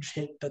a huge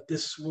hint that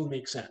this will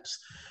make sense.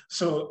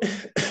 So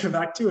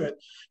back to it,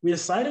 we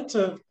decided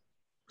to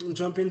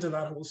jump into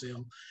that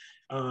wholesale.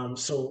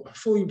 So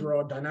fully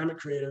broad, dynamic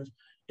creative,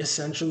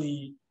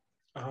 essentially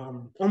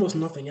almost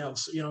nothing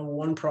else.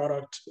 One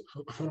product,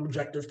 one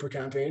objective per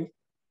campaign.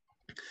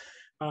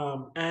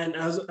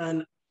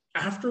 And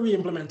after we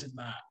implemented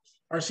that,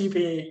 our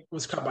CPA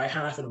was cut by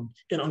half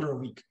in under a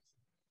week.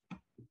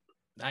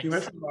 Nice. We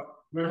went from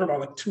about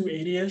like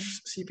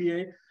 280-ish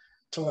CPA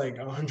to like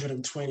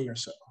 120 or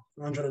so,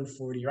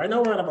 140. Right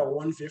now we're at about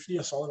 150,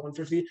 a solid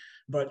 150,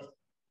 but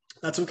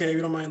that's okay.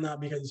 We don't mind that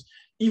because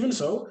even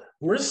so,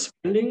 we're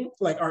spending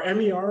like our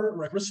MER,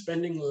 like we're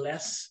spending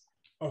less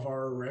of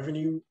our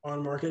revenue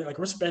on marketing. Like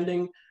we're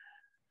spending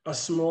a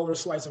smaller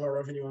slice of our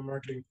revenue on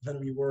marketing than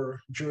we were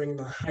during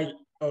the height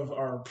of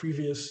our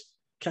previous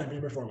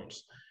campaign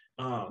performance.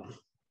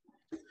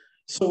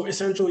 So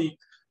essentially,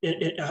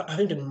 I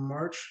think in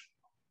March,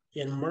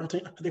 I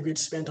think we'd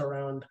spent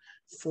around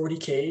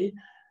 40K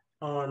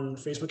on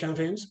Facebook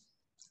campaigns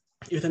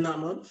within that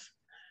month.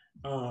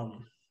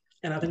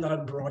 And I think that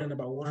had brought in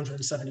about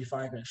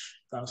 175-ish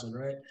thousand,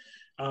 right?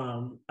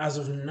 As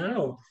of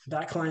now,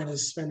 that client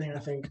is spending, I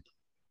think,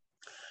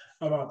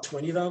 about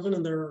 20,000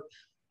 and they're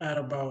at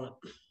about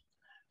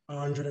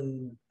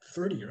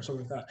 130 or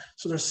something like that.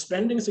 So they're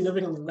spending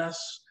significantly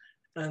less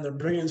and they're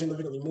bringing in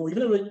significantly more.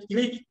 Even if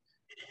it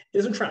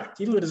isn't tracked,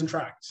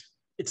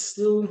 it's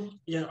still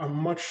a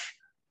much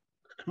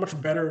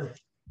better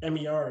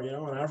MER,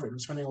 on average. We're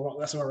spending a lot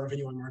less of our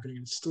revenue on marketing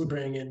and still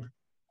bringing in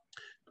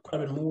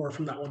quite a bit more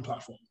from that one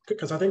platform.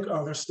 Because I think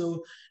they're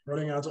still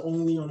running ads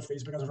only on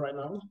Facebook as of right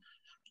now.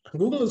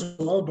 Google as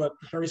well, but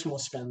very small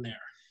spend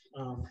there.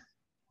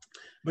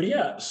 But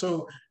yeah,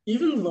 so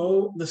even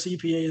though the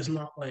CPA is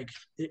not like,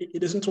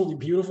 it isn't totally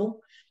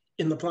beautiful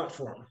in the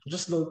platform,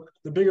 just the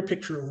bigger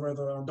picture of where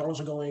the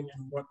dollars are going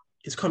and what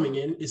is coming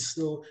in is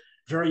still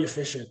very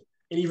efficient,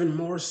 and even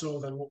more so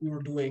than what we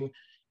were doing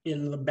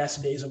in the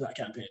best days of that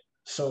campaign.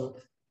 So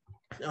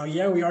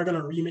yeah, we are going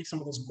to remake some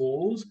of those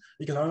goals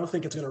because I don't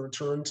think it's going to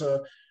return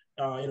to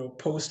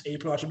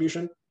post-April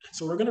attribution.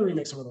 So we're going to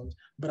remake some of those.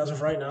 But as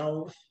of right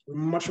now, we're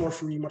much more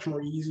free, much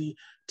more easy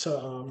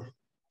to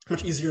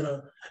much easier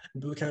to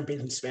build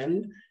campaigns and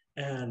spend.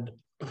 And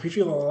we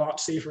feel a lot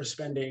safer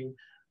spending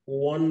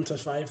 1,000 to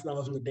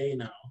 5,000 a day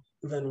now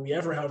than we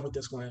ever have with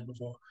this client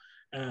before.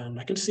 And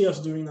I can see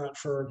us doing that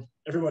for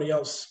everybody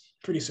else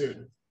pretty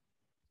soon.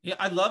 Yeah,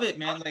 I love it,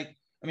 man. Like,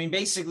 I mean,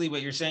 basically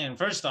what you're saying,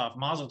 first off,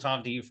 mazel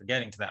tov to you for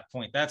getting to that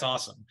point. That's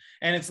awesome.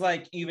 And it's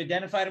like, you've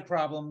identified a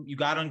problem, you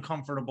got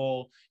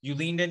uncomfortable, you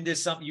leaned into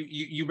something,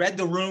 you read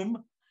the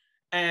room,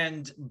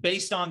 and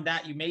based on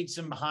that, you made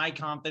some high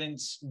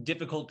confidence,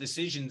 difficult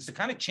decisions to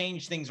kind of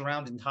change things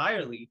around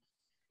entirely,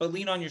 but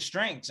lean on your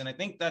strengths. And I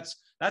think that's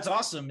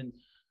awesome. And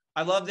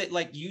I love that,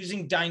 like,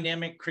 using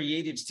dynamic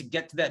creatives to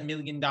get to that $1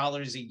 million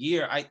a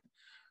year.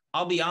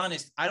 I'll be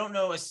honest, I don't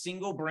know a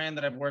single brand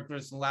that I've worked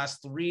with in the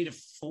last 3 to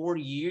 4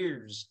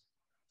 years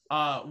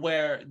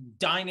where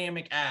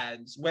dynamic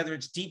ads, whether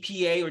it's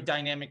DPA or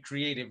dynamic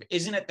creative,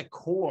 isn't at the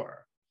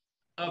core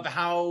of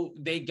how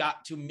they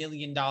got to $1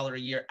 million a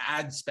year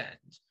ad spend,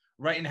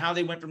 right? And how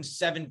they went from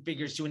 7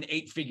 figures to an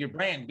 8-figure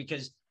brand,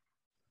 because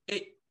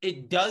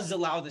it does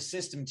allow the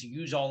system to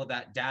use all of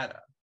that data.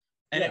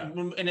 And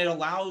it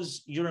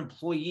allows your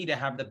employee to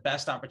have the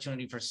best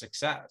opportunity for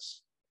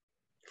success.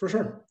 For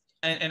sure.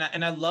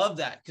 And I love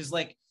that, because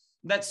like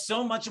that's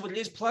so much of what it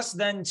is. Plus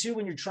then too,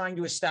 when you're trying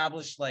to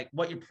establish like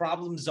what your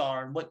problems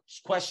are and what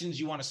questions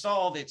you want to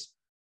solve, it's,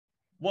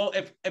 well,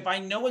 if I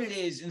know what it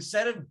is,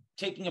 instead of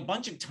taking a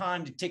bunch of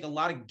time to take a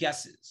lot of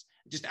guesses,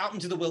 just out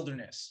into the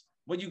wilderness,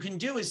 what you can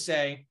do is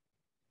say,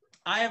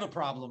 I have a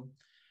problem.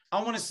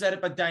 I want to set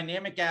up a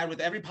dynamic ad with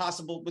every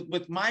possible,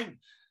 with my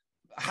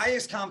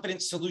highest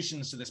confidence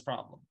solutions to this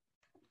problem.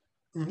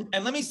 Mm-hmm.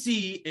 And let me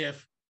see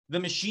if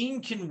the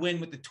machine can win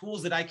with the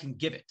tools that I can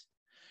give it.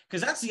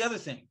 Because that's the other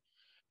thing,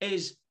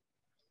 is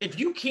if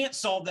you can't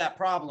solve that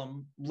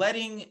problem,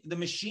 letting the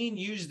machine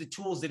use the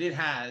tools that it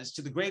has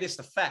to the greatest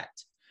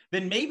effect,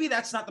 then maybe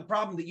that's not the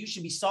problem that you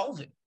should be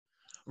solving,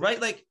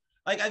 right? Like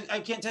I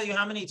can't tell you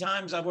how many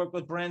times I've worked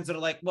with brands that are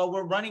like, well,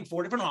 we're running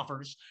 4 different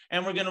offers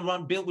and we're going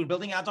to we're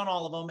building ads on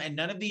all of them and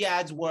none of the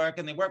ads work.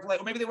 And they work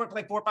like, or maybe they work for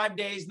like 4 or 5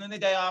 days and then they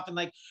die off. And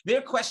like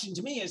their question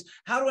to me is,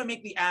 how do I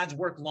make the ads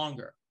work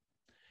longer?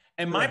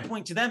 And my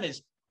point to them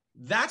is,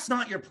 that's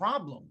not your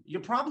problem.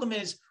 Your problem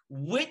is,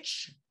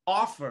 which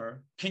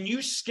offer can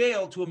you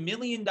scale to $1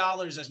 million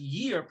a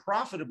year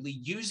profitably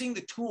using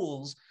the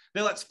tools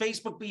that lets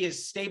Facebook be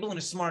as stable and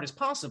as smart as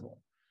possible?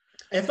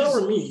 If that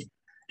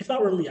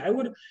were me, I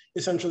would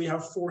essentially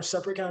have 4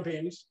 separate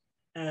campaigns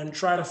and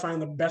try to find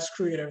the best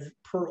creative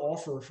per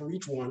offer for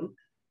each one,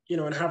 you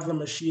know, and have the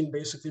machine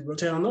basically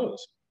rotate on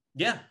those.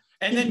 Yeah.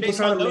 And then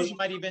based on those, you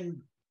might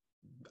even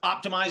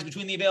optimize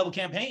between the available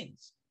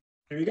campaigns.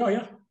 There you go.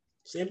 Yeah.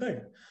 Same thing.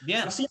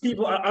 Yeah.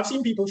 I've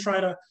seen people try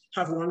to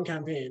have one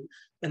campaign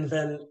and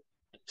then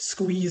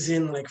squeeze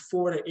in like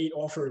 4 to 8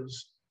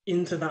 offers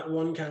into that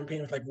one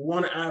campaign with like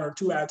 1 ad or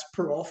 2 ads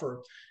per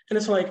offer. And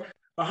it's like,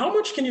 well, how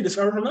much can you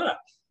discover from that?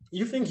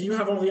 You think you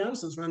have all the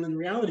answers, when in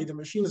reality, the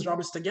machine's job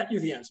is to get you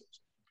the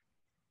answers.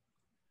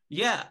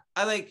 Yeah.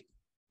 I like,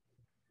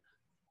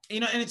 you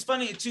know, and it's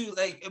funny too,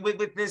 like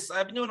with this,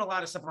 I've been doing a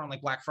lot of stuff around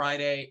like Black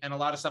Friday and a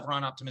lot of stuff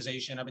around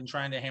optimization. I've been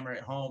trying to hammer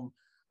it home.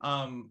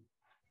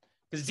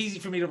 Because it's easy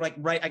for me to like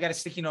write. I got a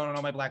sticky note on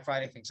all my Black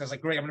Friday things. So I was like,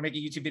 great, I'm gonna make a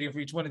YouTube video for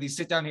each one of these.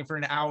 Sit down here for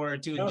an hour or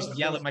 2 and just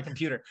yell at my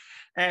computer,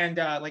 and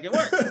like it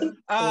works.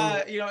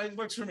 You know, it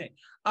works for me.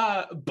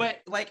 But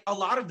like a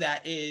lot of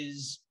that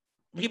is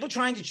people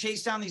trying to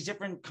chase down these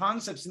different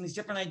concepts and these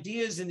different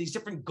ideas and these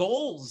different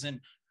goals. And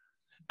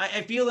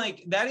I feel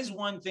like that is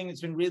one thing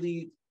that's been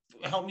really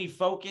helped me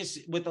focus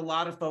with a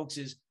lot of folks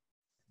is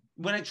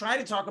when I try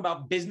to talk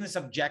about business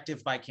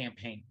objective by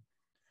campaign,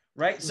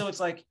 right? So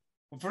it's like,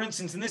 for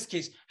instance, in this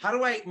case, how do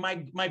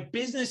my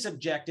business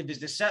objective is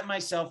to set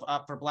myself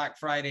up for Black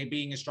Friday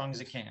being as strong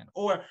as it can,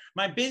 or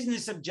my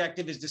business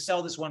objective is to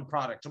sell this one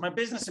product, or my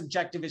business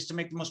objective is to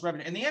make the most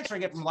revenue. And the answer I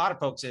get from a lot of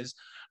folks is,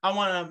 I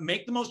want to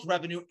make the most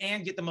revenue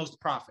and get the most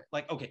profit.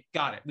 Like, okay,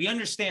 got it. We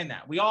understand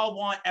that. We all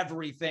want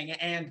everything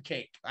and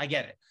cake. I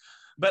get it.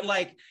 But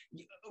like,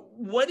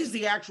 what is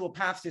the actual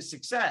path to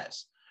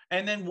success?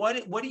 And then what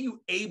are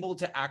you able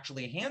to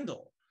actually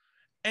handle?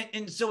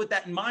 And so with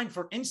that in mind,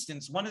 for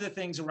instance, one of the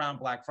things around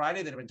Black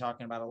Friday that I've been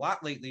talking about a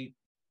lot lately,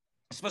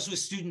 especially with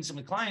students and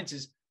with clients,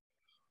 is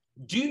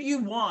do you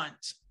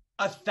want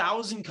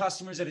 1,000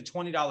 customers at a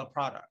 $20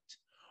 product?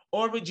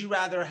 Or would you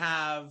rather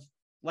have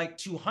like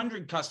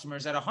 200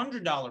 customers at a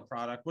 $100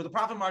 product where the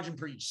profit margin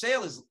per each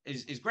sale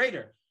is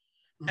greater?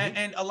 Mm-hmm.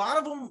 And a lot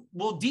of them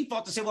will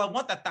default to say, well, I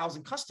want that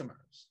 1,000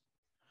 customers.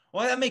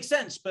 Well, that makes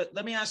sense. But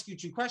let me ask you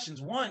 2 questions.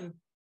 One,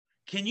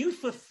 can you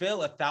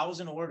fulfill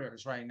 1,000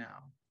 orders right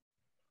now?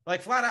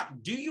 Like flat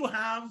out, do you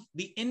have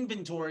the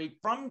inventory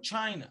from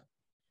China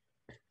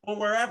or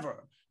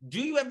wherever? Do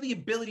you have the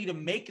ability to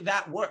make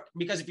that work?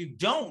 Because if you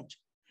don't,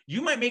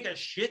 you might make a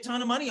shit ton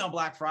of money on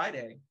Black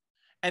Friday.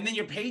 And then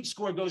your page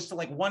score goes to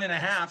like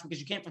 1.5 because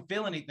you can't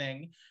fulfill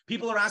anything.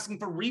 People are asking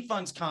for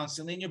refunds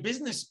constantly. And your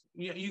business,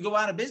 you go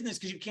out of business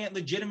because you can't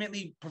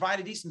legitimately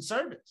provide a decent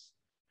service.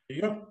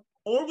 Yeah.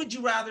 Or would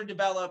you rather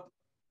develop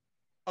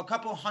a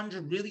couple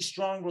hundred really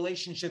strong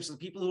relationships with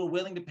people who are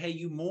willing to pay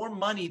you more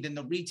money than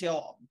the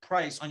retail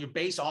price on your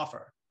base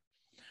offer,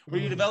 where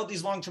you develop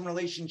these long-term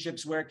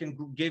relationships where it can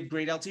give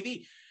great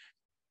LTV?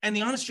 And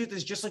the honest truth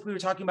is, just like we were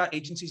talking about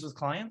agencies with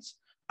clients,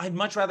 I'd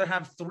much rather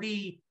have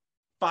 3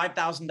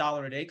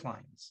 $5,000 a day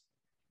clients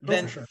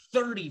than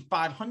 30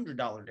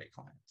 $500 a day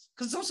clients,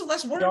 because it's also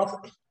less work.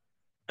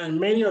 And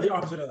many are the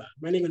opposite of that.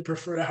 Many would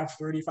prefer to have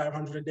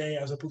 3,500 a day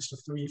as opposed to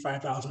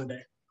 3,000-5,000 a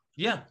day.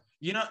 Yeah,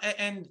 you know,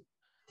 and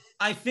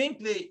I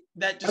think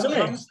that just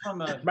comes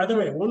from a... By the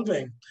way, one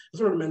thing I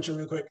just want to mention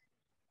real quick.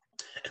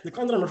 The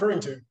content I'm referring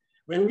to,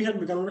 when we had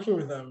begun working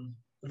with them,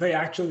 they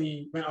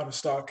actually went out of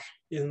stock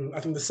in, I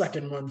think, the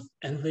 2nd month,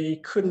 and they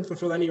couldn't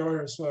fulfill any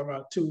orders for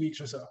about 2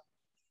 weeks or so.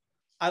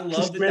 I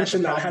love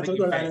that. I had to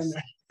throw that in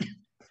there.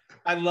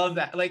 I love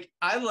that. Like,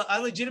 I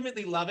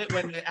legitimately love it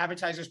when the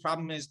advertiser's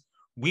problem is,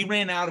 we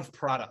ran out of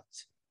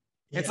product.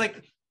 It's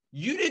like,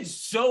 you did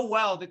so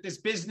well that this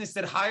business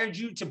that hired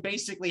you to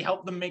basically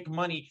help them make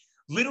money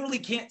literally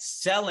can't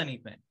sell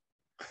anything.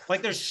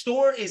 Like, their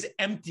store is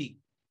empty.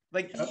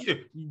 Like,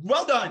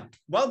 well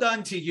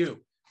done to you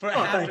for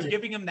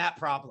giving them that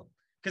problem,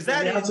 because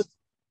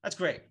that's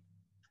great.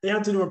 They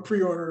had to do a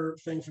pre-order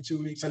thing for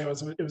 2 weeks, and it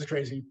was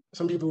crazy.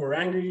 Some people were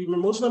angry.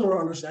 Most of them were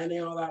understanding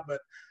and all that, but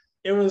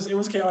it was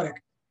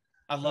chaotic.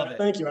 I love it.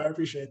 Thank you. I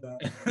appreciate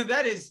that.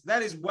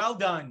 that is well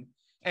done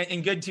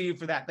and good to you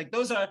for that. Like,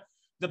 those are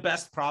the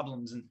best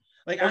problems. And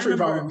like,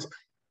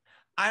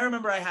 I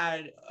remember I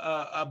had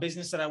a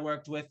business that I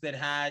worked with that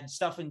had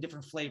stuff in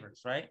different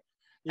flavors, right?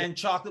 Yeah. And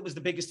chocolate was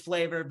the biggest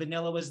flavor,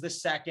 vanilla was the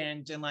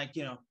second, and like,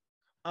 you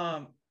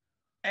know,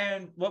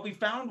 and what we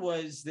found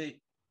was that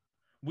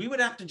we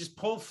would have to just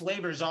pull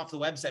flavors off the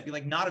website, be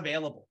like, not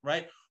available,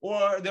 right?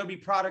 or there'll be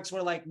products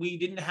where like we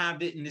didn't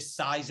have it in this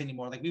size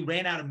anymore. Like we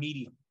ran out of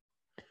medium,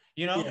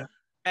 you know? Yeah.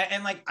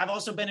 And like, I've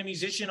also been a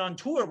musician on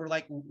tour where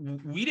like,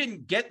 we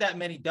didn't get that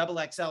many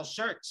double XL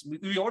shirts.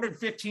 We ordered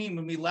 15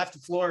 when we left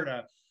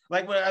Florida.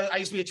 Like I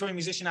used to be a touring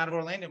musician out of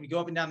Orlando. We go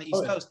up and down the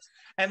East Coast.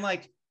 And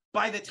like,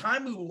 by the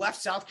time we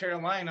left South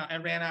Carolina, I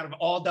ran out of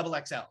all double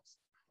XLs.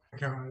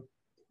 God.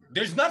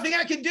 There's nothing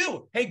I can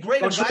do. Hey,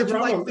 great. I'm glad you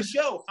like the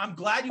show. I'm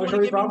glad you want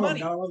to give me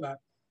money.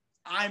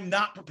 I'm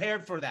not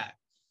prepared for that.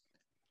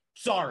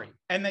 Sorry.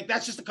 And like,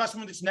 that's just a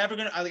customer that's never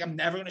going to, like, I'm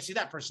never going to see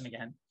that person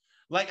again.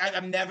 Like,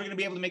 I'm never going to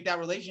be able to make that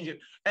relationship.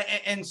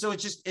 And so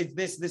it's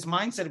this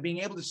mindset of being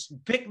able to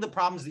pick the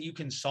problems that you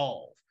can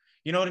solve.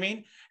 You know what I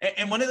mean?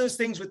 And one of those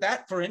things with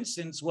that, for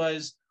instance,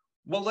 was,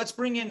 well, let's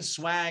bring in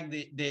swag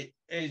that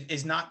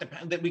is not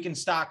that we can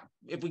stock.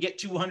 If we get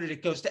 200,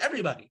 it goes to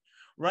everybody,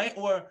 right?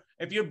 Or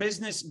if your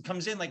business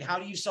comes in, like, how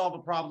do you solve a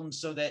problem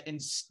so that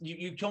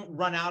you don't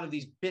run out of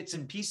these bits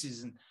and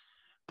pieces? And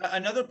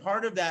another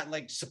part of that,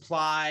 like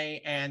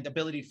supply and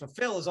ability to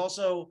fulfill, is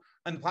also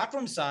on the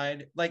platform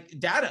side, like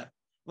data.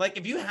 Like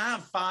if you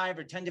have 5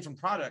 or 10 different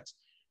products,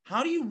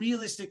 how do you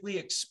realistically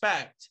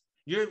expect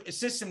your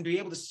system to be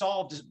able to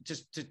solve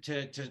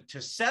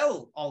to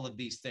sell all of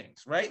these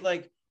things, right?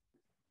 Like,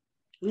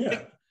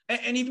 yeah.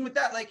 And even with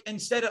that, like,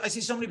 instead of, I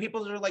see so many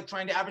people that are like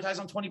trying to advertise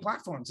on 20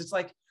 platforms. It's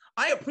like,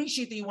 I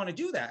appreciate that you want to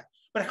do that,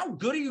 but how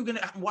good are you going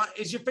to, why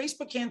is your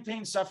Facebook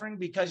campaign suffering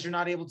because you're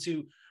not able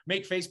to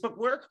make Facebook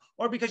work,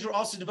 or because you're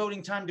also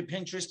devoting time to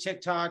Pinterest,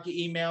 TikTok,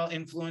 email,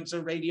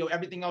 influencer, radio,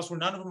 everything else where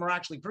none of them are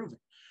actually proven,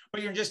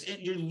 but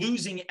you're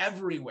losing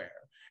everywhere.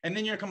 And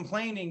then you're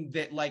complaining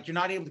that like, you're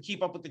not able to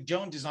keep up with the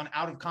Joneses on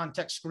out of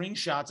context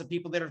screenshots of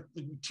people that are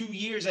 2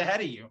 years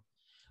ahead of you.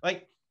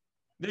 Like,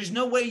 there's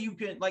no way you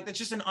can, like, that's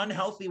just an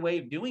unhealthy way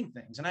of doing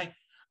things. And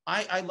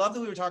I love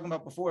that we were talking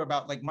about before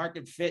about like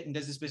market fit and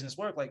does this business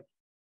work? Like,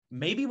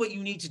 maybe what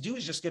you need to do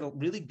is just get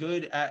really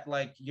good at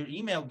like your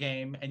email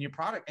game and your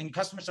product and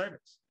customer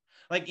service.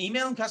 Like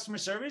email and customer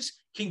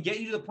service can get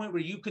you to the point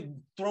where you could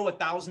throw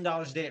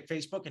 $1,000 a day at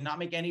Facebook and not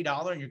make any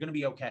dollar, and you're going to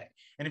be okay.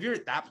 And if you're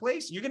at that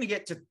place, you're going to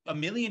get to $1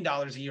 million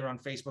a year on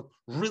Facebook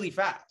really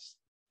fast.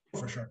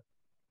 For sure.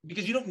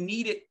 Because you don't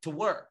need it to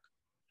work.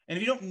 And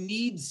if you don't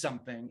need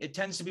something, it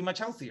tends to be much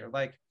healthier.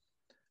 Like,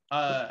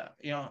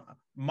 you know,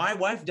 my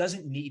wife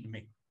doesn't need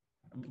me.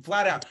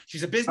 Flat out.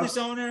 She's a business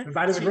owner.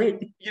 That is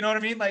great. You know what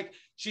I mean? Like,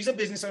 she's a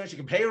business owner. She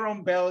can pay her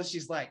own bills.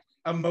 She's like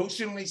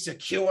emotionally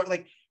secure.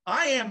 Like,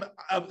 I am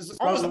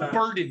almost a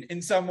burden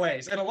in some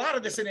ways. And a lot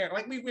of this scenario,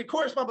 like we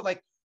correspond, but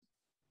like,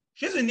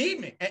 she doesn't need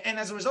me. And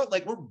as a result,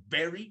 like, we're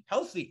very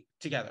healthy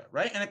together,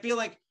 right? And I feel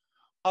like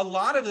a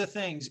lot of the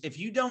things, if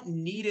you don't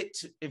need it,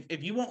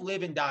 if you won't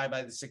live and die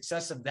by the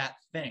success of that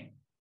thing,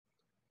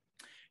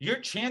 your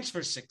chance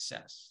for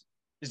success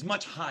is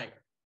much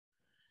higher.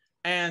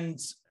 And,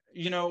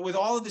 you know, with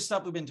all of this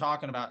stuff we've been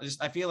talking about,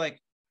 I feel like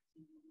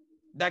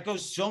that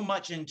goes so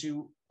much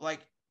into like,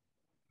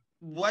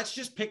 let's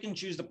just pick and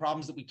choose the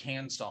problems that we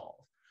can solve.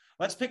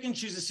 Let's pick and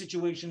choose the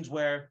situations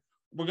where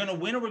we're going to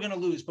win or we're going to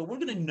lose, but we're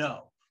going to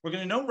know. We're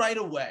going to know right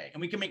away.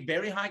 And we can make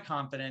very high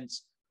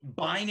confidence,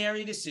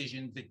 binary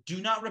decisions that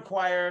do not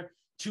require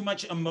too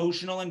much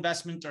emotional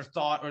investment or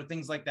thought or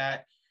things like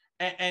that.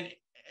 And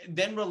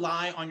then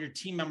rely on your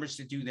team members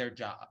to do their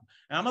job.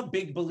 And I'm a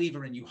big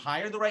believer in you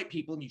hire the right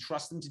people and you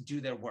trust them to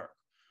do their work,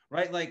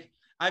 right? Like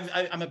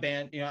I'm a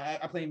band, you know,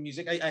 I play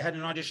music. I had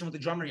an audition with the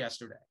drummer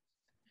yesterday.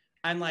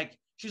 And like,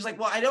 she's like,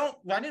 well, I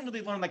didn't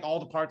really learn like all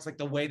the parts, like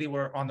the way they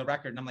were on the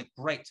record. And I'm like,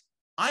 great.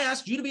 I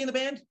asked you to be in the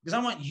band because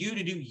I want you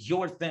to do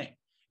your thing.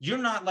 You're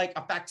not like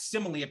a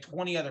facsimile of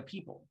 20 other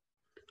people,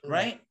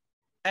 right?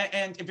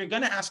 And if you're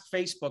going to ask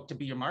Facebook to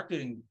be your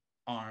marketing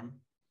arm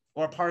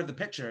or a part of the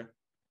picture,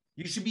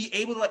 you should be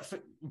able to like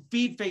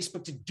feed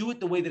Facebook to do it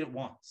the way that it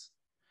wants.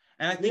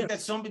 And I think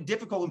that's so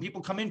difficult when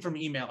people come in from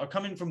email or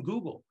come in from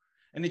Google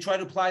and they try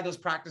to apply those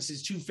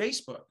practices to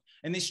Facebook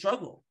and they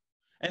struggle.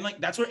 And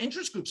like, that's where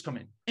interest groups come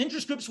in.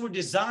 Interest groups were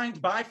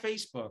designed by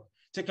Facebook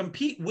to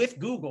compete with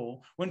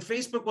Google when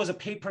Facebook was a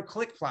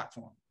pay-per-click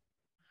platform.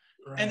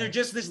 Right. And they're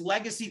just this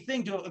legacy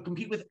thing to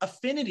compete with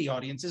affinity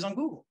audiences on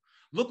Google.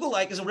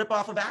 Lookalike is a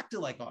ripoff of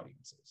act-alike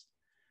audiences.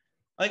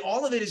 Like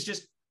all of it is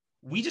just,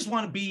 we just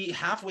want to be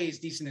halfway as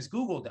decent as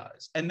Google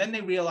does. And then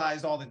they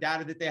realized all the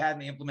data that they had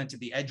and they implemented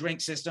the edge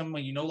rank system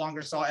when you no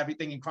longer saw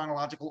everything in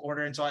chronological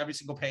order and saw every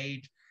single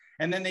page.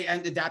 And then they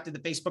adapted the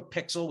Facebook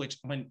Pixel, which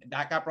when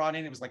that got brought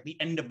in, it was like the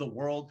end of the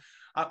world.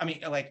 I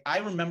mean, like I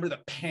remember the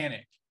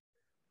panic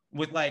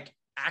with like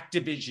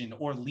Activision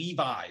or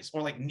Levi's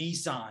or like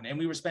Nissan, and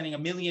we were spending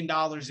 $1 million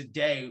a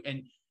day.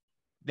 And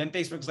then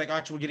Facebook's like,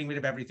 actually, we're getting rid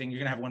of everything. You're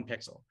gonna have one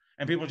pixel.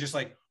 And people are just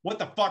like, what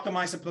the fuck am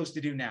I supposed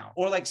to do now?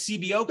 Or like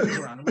CBO comes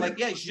around. I'm like,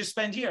 yeah, you should just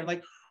spend here. I'm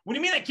like, what do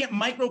you mean I can't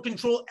micro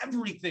control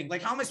everything?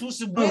 Like, how am I supposed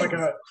to win? Oh my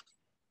God.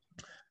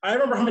 I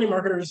remember how many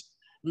marketers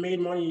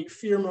made money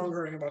fear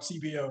mongering about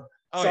CBO.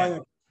 Selling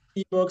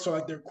like ebooks or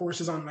like their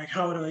courses on like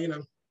how to, you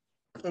know,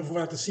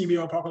 avoid like the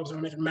CBO apocalypse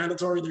and make it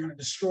mandatory. They're going to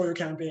destroy your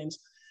campaigns.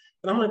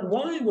 And I'm like,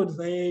 why would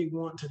they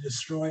want to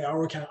destroy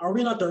our account? Are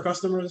we not their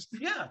customers?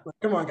 Yeah. Like,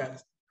 come on,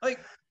 guys. Like,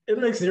 it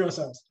makes zero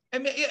sense. I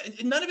mean, yeah,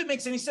 none of it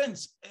makes any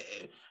sense.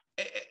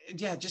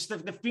 Yeah, just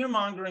the fear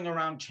mongering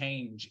around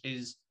change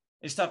is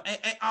tough. And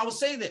I will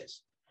say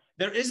this: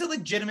 there is a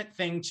legitimate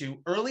thing to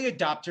early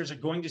adopters are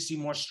going to see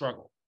more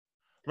struggle,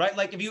 right?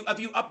 Like if you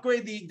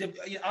upgrade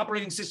the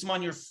operating system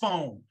on your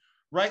phone,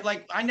 right?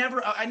 Like I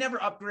never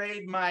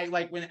upgrade my,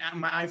 like when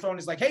my iPhone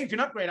is like, hey, you can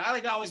upgrade. I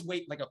like always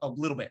wait like a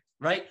little bit,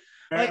 right?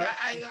 Like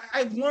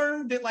I've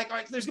learned that like, all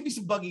right, there's gonna be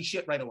some buggy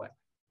shit right away.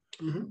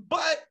 Mm-hmm.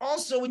 But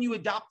also when you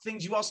adopt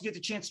things, you also get the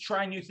chance to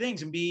try new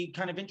things and be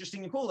kind of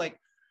interesting and cool. Like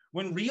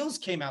when Reels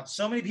came out,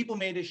 so many people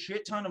made a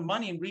shit ton of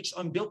money and reached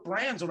and built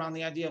brands around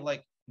the idea of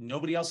like,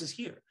 nobody else is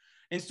here.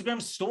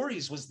 Instagram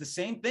stories was the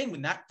same thing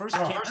when that first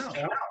came out.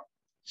 Yeah.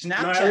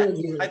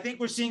 Snapchat, I think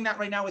we're seeing that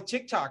right now with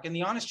TikTok. And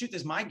the honest truth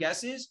is, my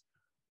guess is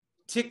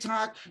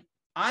TikTok,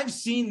 I've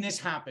seen this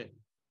happen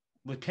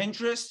with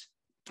Pinterest.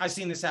 I've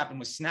seen this happen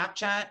with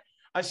Snapchat.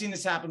 I've seen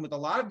this happen with a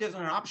lot of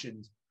different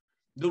options.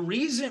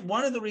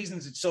 One of the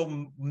reasons it's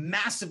so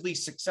massively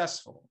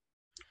successful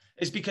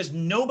is because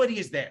nobody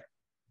is there.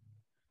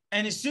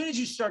 And as soon as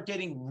you start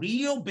getting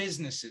real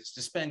businesses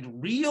to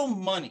spend real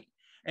money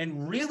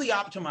and really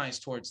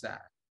optimize towards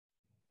that,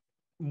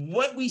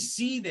 what we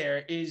see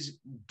there is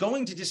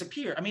going to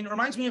disappear. I mean, it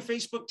reminds me of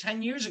Facebook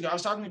 10 years ago. I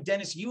was talking to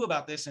Dennis Yu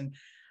about this, and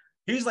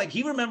he was like,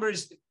 he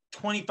remembers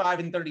 25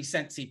 and 30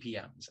 cent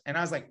CPMs. And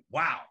I was like,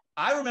 wow,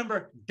 I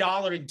remember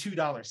 $1 and $2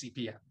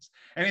 CPMs.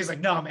 And he's like,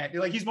 no, man,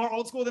 like he's more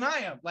old school than I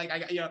am. Like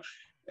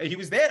he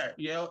was there,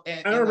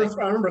 and I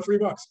remember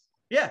 $3.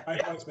 Yeah.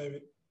 $5, baby.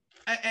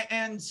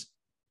 And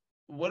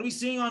what are we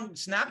seeing on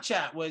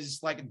Snapchat was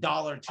like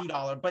 $1,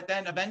 $2. But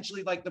then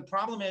eventually, like the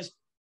problem is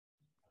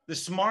the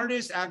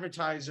smartest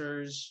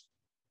advertisers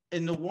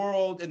in the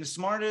world and the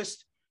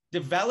smartest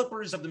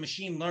developers of the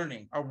machine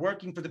learning are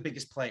working for the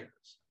biggest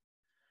players.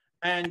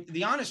 And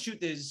the honest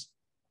truth is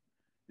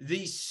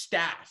the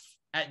staff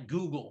at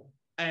Google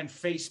and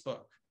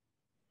Facebook,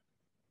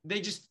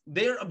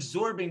 they're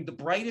absorbing the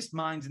brightest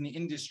minds in the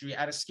industry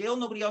at a scale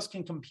nobody else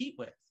can compete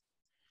with.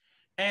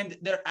 And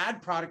their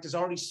ad product is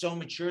already so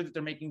mature that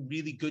they're making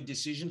really good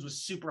decisions with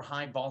super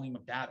high volume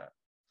of data.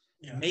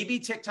 Yeah. Maybe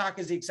TikTok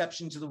is the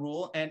exception to the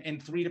rule. And in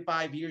 3 to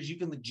 5 years, you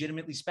can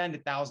legitimately spend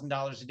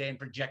 $1,000 a day and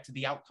project to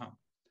the outcome.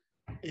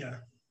 Yeah.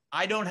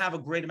 I don't have a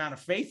great amount of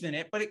faith in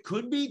it, but it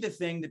could be the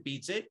thing that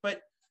beats it.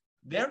 But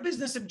their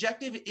business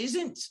objective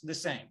isn't the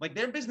same. Like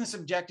their business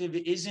objective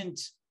isn't,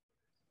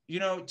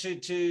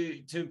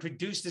 to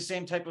produce the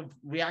same type of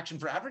reaction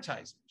for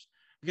advertisers,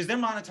 because they're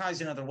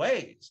monetized in other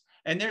ways.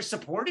 And they're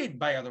supported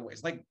by other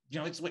ways, like,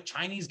 it's what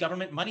Chinese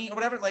government money or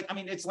whatever. Like, I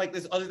mean, it's like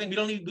this other thing we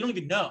don't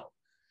even know.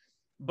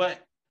 But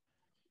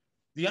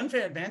the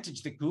unfair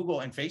advantage that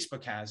Google and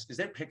Facebook has is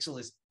their pixel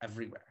is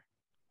everywhere,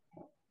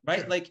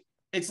 right? Sure. Like,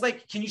 it's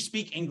like, can you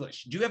speak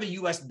English? Do you have a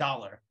US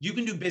dollar? You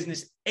can do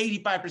business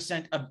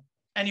 85% of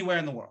anywhere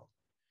in the world.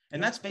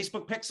 And that's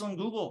Facebook pixel and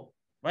Google,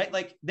 right?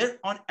 Like they're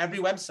on every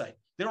website.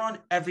 They're on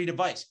every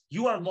device.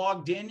 You are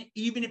logged in,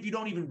 even if you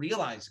don't even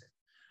realize it.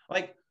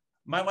 Like,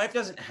 my wife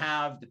doesn't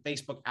have the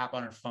Facebook app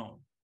on her phone.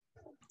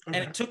 Okay.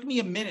 And it took me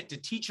a minute to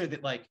teach her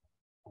that like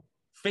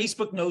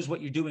Facebook knows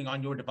what you're doing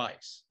on your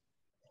device,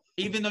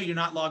 even though you're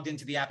not logged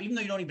into the app, even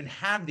though you don't even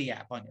have the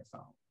app on your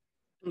phone.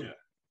 Yeah.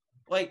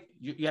 Like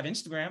you have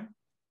Instagram,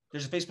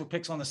 there's a Facebook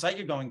pixel on the site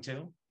you're going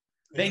to.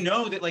 They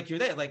know that like you're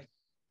there, like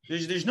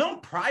there's no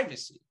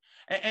privacy.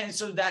 And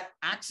so that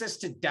access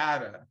to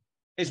data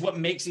is what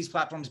makes these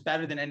platforms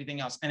better than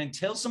anything else. And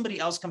until somebody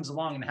else comes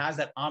along and has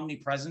that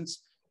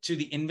omnipresence to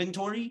the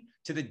inventory,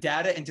 to the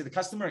data, and to the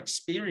customer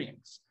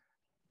experience,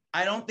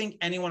 I don't think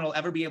anyone will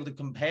ever be able to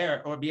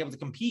compare or be able to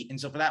compete.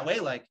 And so for that way,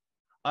 like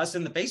us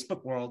in the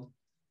Facebook world,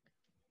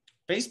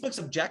 Facebook's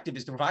objective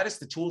is to provide us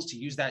the tools to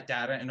use that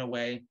data in a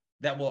way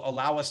that will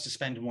allow us to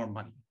spend more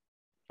money,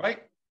 right?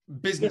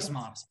 Business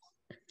models.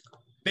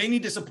 They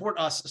need to support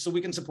us so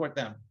we can support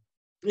them.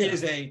 Yeah. It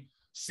is a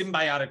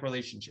symbiotic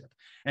relationship.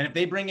 And if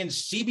they bring in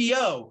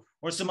CBO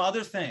or some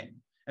other thing,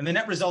 and the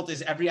net result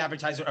is every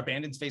advertiser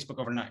abandons Facebook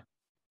overnight.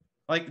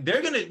 Like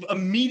they're going to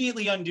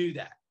immediately undo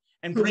that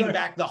and bring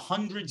back the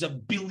hundreds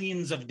of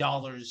billions of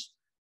dollars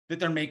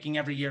that they're making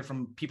every year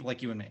from people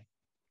like you and me.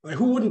 Like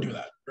who wouldn't do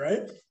that,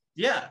 right?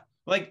 Yeah.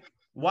 Like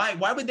why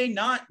would they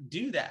not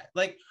do that?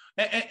 Like,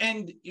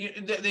 and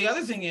the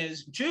other thing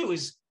is too,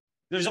 is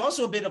there's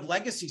also a bit of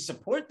legacy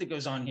support that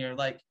goes on here.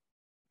 Like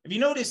if you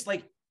notice,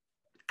 like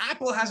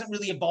Apple hasn't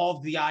really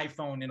evolved the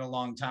iPhone in a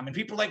long time. And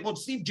people are like, well,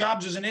 Steve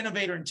Jobs was an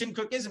innovator and Tim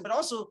Cook isn't, but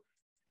also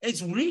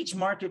it's reached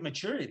market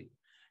maturity.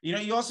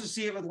 You also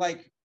see it with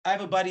like, I have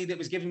a buddy that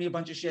was giving me a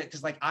bunch of shit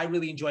because like, I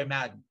really enjoy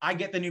Madden. I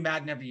get the new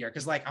Madden every year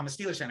because like, I'm a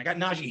Steelers fan. I got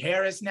Najee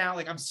Harris now.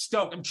 Like I'm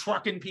stoked. I'm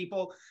trucking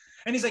people.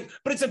 And he's like,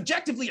 but it's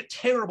objectively a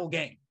terrible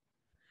game.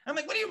 I'm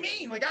like, what do you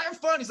mean? Like I have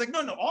fun. He's like,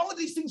 no, all of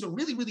these things are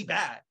really, really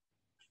bad.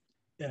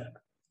 Yeah.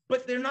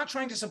 But they're not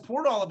trying to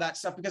support all of that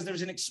stuff because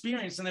there's an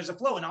experience and there's a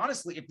flow. And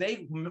honestly, if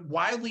they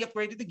wildly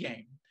upgraded the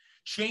game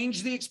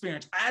changed the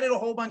experience, added a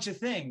whole bunch of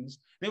things,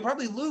 they'll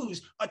probably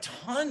lose a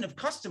ton of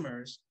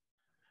customers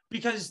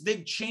because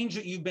they've changed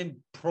what you've been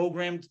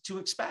programmed to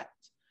expect.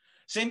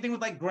 Same thing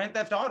with like Grand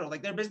Theft Auto.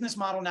 Like their business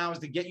model now is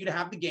to get you to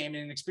have the game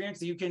and an experience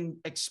that you can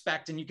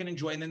expect and you can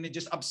enjoy, and then they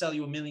just upsell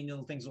you a million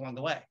little things along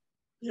the way.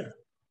 Yeah.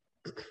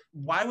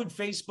 Why would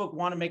Facebook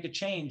want to make a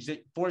change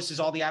that forces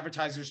all the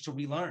advertisers to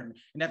relearn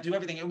and have to do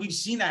everything? And we've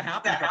seen that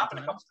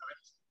happen.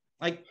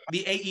 Like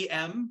the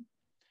AEM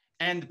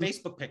and the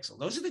Facebook Pixel.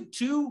 Those are the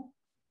two,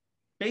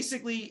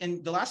 basically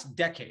in the last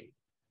decade,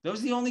 those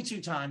are the only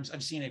two times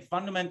I've seen a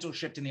fundamental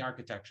shift in the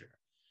architecture.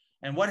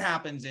 And what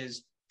happens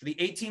is, for the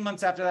 18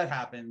 months after that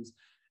happens,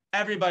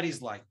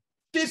 everybody's like,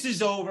 this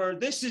is over.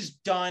 This is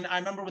done. I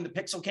remember when the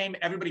Pixel came,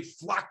 everybody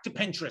flocked to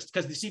Pinterest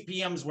because the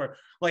CPMs were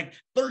like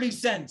 30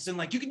 cents and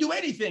like, you can do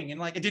anything. And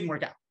like, it didn't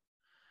work out.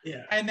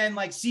 Yeah. And then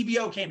like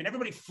CBO came and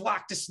everybody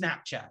flocked to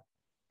Snapchat.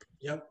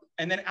 Yep.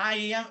 And then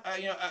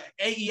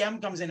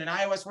AEM comes in and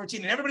iOS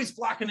 14 and everybody's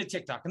flocking to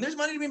TikTok and there's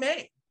money to be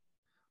made,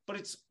 but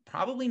it's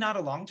probably not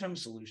a long-term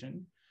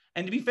solution.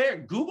 And to be fair,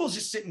 Google's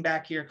just sitting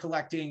back here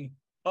collecting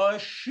a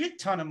shit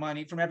ton of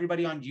money from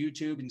everybody on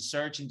YouTube and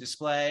search and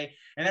display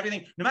and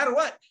everything, no matter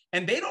what.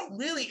 And they don't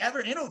really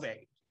ever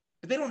innovate,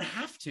 but they don't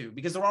have to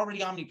because they're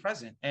already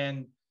omnipresent.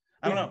 And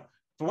I don't know,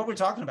 for what we're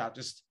talking about,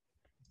 just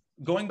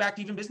going back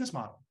to even business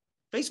model,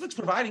 Facebook's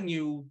providing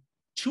you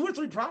 2 or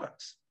 3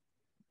 products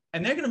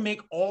and they're going to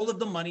make all of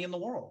the money in the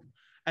world.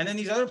 And then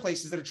these other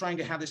places that are trying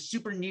to have this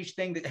super niche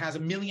thing that has a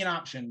million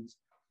options,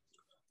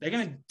 they're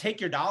going to take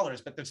your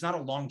dollars, but that's not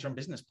a long-term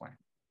business plan.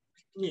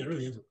 Yeah, it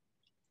really isn't.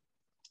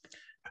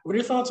 What are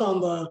your thoughts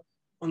on the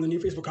new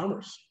Facebook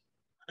Commerce?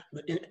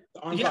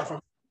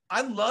 Platform?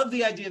 I love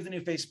the idea of the new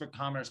Facebook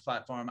Commerce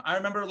platform. I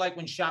remember like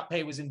when Shop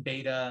Pay was in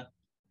beta,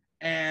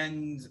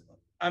 and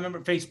I remember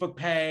Facebook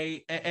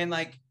Pay, and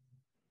like,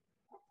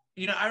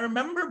 you know, I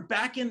remember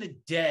back in the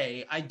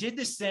day, I did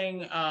this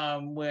thing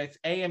with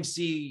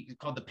AMC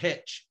called The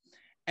Pitch.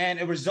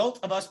 And a result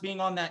of us being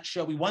on that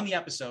show, we won the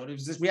episode. It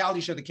was this reality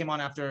show that came on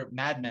after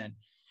Mad Men.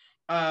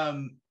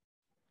 And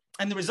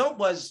the result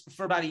was,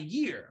 for about a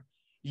year,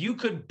 you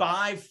could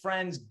buy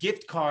friends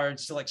gift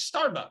cards to like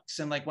Starbucks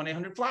and like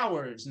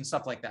 1-800-Flowers and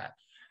stuff like that.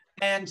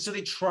 And so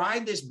they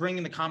tried this,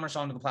 bringing the commerce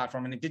onto the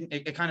platform, and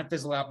it kind of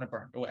fizzled out and it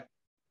burned away.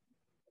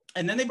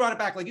 And then they brought it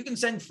back. Like, you can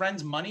send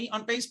friends money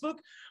on Facebook,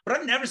 but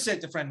I've never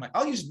sent a friend money.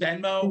 I'll use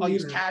Venmo, I'll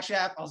use Cash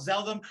App, I'll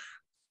Zelle them.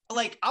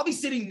 Like, I'll be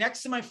sitting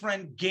next to my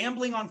friend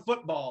gambling on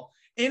football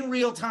in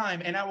real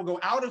time, and I will go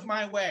out of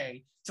my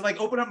way to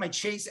like open up my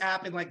Chase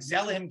app and like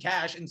Zelle him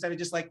cash instead of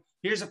just like,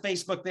 here's a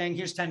Facebook thing,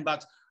 here's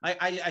 $10.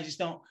 I just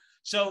don't.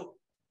 So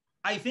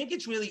I think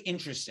it's really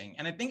interesting,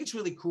 and I think it's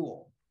really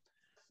cool.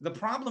 The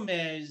problem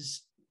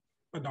is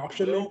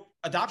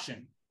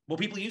adoption. Will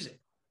people use it?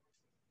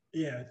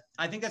 Yeah.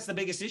 I think that's the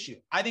biggest issue.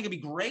 I think it'd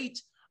be great.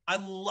 I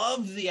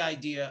love the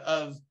idea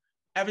of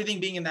everything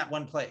being in that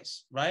one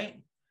place,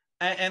 right?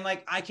 And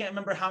like, I can't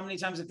remember how many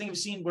times I think I've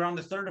seen, we're on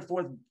the 3rd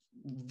or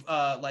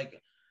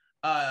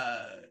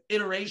 4th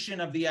iteration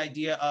of the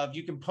idea of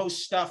you can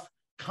post stuff,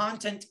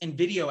 content and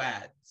video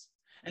ads,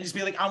 and just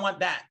be like, I want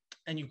that.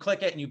 And you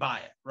click it and you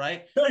buy it,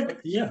 right?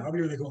 Yeah, that'd be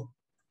really cool.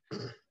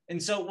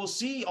 And so we'll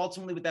see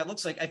ultimately what that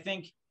looks like. I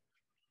think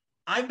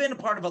I've been a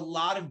part of a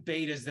lot of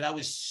betas that I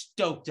was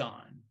stoked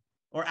on,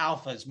 or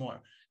alphas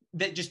more,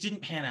 that just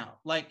didn't pan out.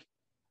 Like,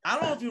 I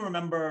don't know if you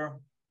remember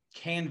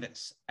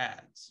Canvas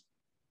ads.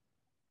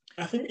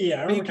 I think,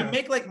 yeah. But you can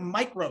make like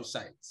micro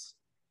sites.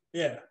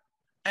 Yeah.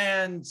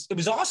 And it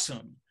was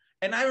awesome.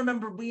 And I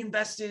remember we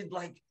invested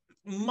like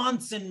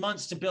months and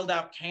months to build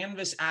out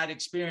Canvas ad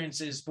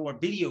experiences for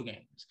video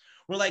games,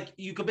 where like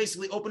you could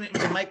basically open it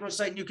into a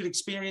microsite and you could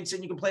experience it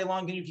and you could play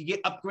along and you could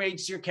get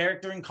upgrades to your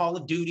character in Call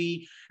of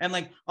Duty and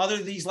like other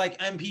these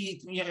like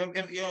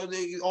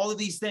all of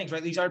these things,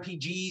 right? These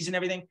RPGs and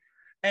everything.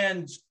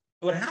 And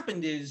what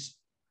happened is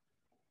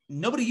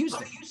nobody used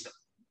it.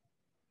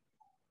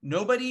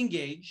 Nobody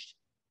engaged.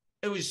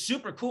 It was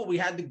super cool. We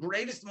had the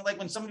greatest, like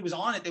when somebody was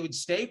on it, they would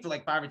stay for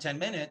like 5 or 10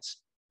 minutes,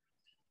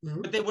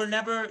 but they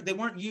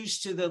weren't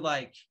used to the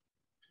like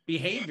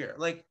behavior.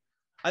 Like,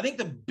 I think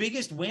the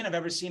biggest win I've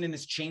ever seen in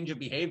this change of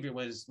behavior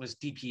was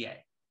DPA,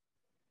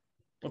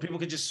 where people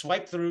could just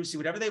swipe through, see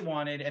whatever they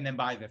wanted, and then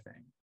buy the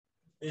thing.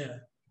 Yeah.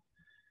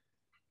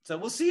 So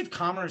we'll see if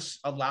commerce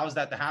allows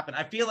that to happen.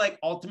 I feel like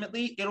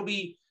ultimately it'll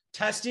be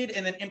tested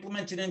and then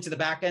implemented into the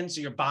back end. So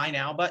your buy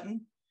now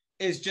button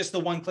is just the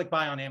one-click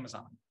buy on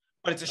Amazon,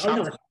 but it's a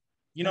shop.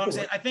 You know what I'm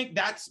saying? I think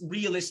that's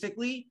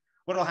realistically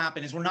what'll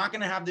happen is we're not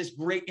going to have this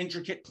great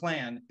intricate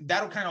plan.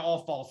 That'll kind of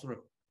all fall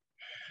through.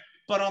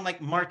 But on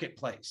like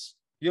Marketplace,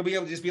 you'll be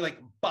able to just be like,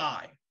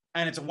 buy,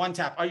 and it's a one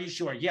tap. Are you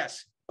sure?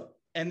 Yes.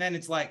 And then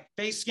it's like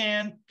face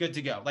scan, good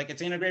to go. Like,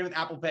 it's integrated with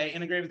Apple Pay,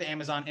 integrated with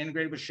Amazon,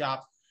 integrated with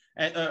Shop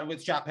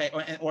Pay,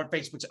 or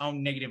Facebook's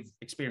own native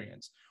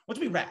experience, which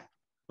would be rad.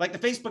 Like the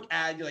Facebook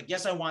ad, you're like,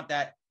 yes, I want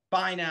that.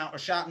 Buy now or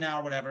shop now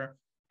or whatever.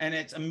 And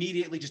it's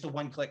immediately just a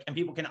one click, and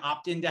people can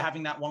opt into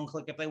having that one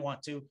click if they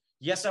want to.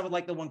 Yes, I would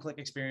like the one click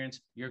experience.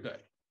 You're good.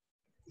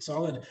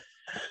 Solid.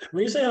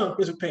 When you say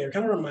Facebook Pay, it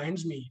kind of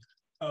reminds me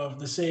of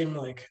the same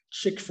like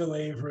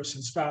Chick-fil-A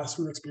versus fast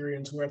food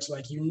experience where it's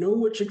like you know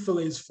what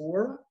Chick-fil-A is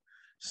for,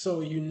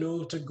 so you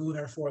know to go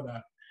there for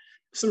that.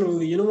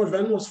 Similarly, you know what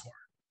Venmo's for,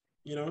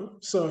 you know?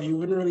 So you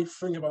wouldn't really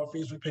think about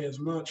Facebook Pay as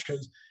much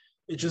because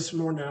it's just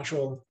more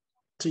natural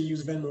to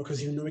use Venmo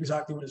because you know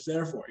exactly what it's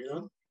there for, you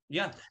know?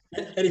 Yeah.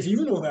 And if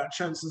you know that,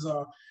 chances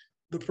are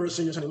the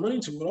person you're sending money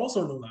to would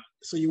also know that.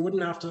 So you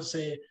wouldn't have to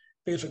say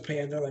Facebook Pay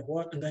and they're like,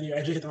 what? And then you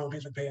educate them on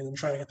Facebook Pay and then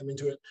try to get them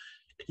into it.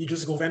 You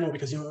just go Venmo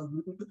because you know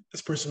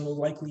this person will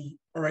likely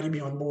already be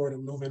on board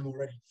and know Venmo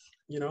already.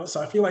 You know,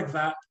 so I feel like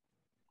that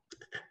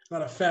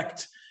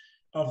effect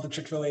of the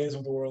Chick-fil-A's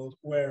of the world,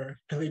 where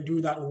they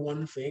do that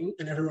one thing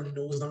and everyone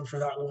knows them for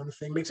that one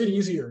thing, makes it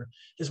easier.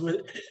 It's kind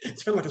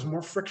of like it's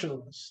more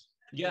frictionless.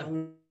 Yeah.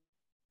 When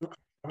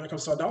it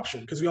comes to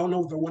adoption, because we all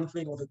know the one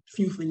thing or the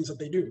few things that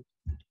they do.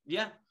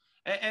 Yeah.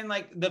 And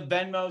like the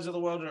Venmos of the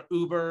world or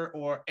Uber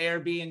or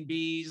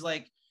Airbnbs,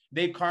 like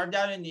they've carved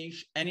out a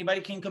niche.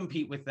 Anybody can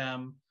compete with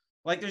them.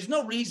 Like there's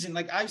no reason,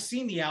 like I've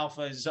seen the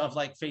alphas of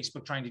like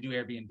Facebook trying to do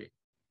Airbnb.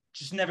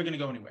 Just never going to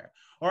go anywhere.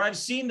 Or I've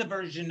seen the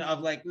version of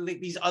like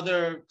these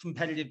other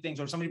competitive things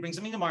where somebody brings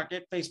something to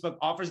market, Facebook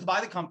offers to buy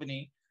the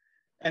company,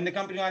 and the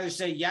company will either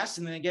say yes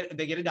and then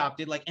they get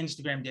adopted like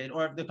Instagram did,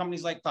 or if the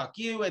company's like, fuck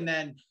you, and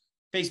then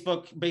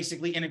Facebook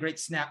basically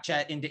integrates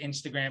Snapchat into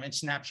Instagram and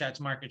Snapchat's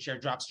market share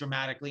drops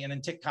dramatically. And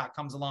then TikTok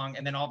comes along.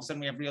 And then all of a sudden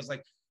we have Reels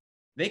like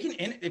they can,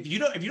 if you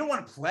don't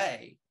want to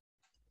play,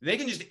 they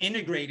can just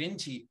integrate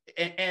into you.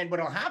 And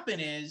what'll happen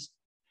is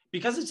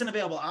because it's an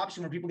available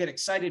option where people get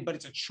excited, but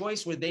it's a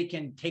choice where they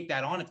can take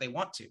that on if they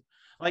want to.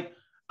 Like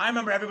I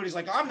remember everybody's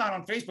like, oh, I'm not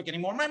on Facebook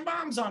anymore. My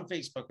mom's on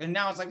Facebook. And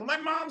now it's like, well, my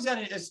mom's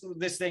got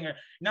this thing. Or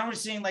now we're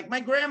seeing like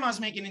my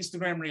grandma's making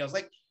Instagram Reels.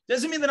 Like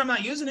doesn't mean that I'm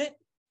not using it.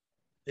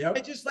 Yep.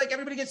 It's just like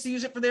everybody gets to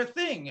use it for their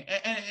thing.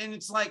 And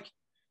it's like,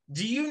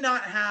 do you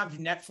not have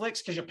Netflix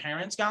because your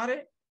parents got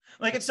it?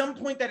 Like at some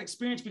point that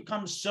experience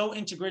becomes so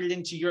integrated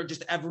into your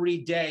just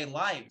everyday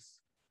life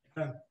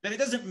that it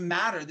doesn't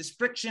matter. This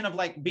friction of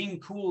like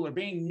being cool or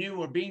being new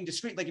or being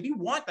discreet. Like if you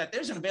want that,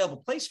 there's an available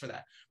place for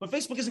that. But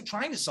Facebook isn't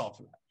trying to solve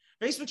for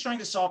that. Facebook's trying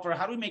to solve for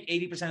how do we make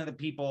 80% of the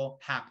people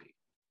happy?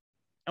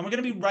 And we're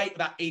going to be right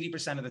about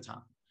 80% of the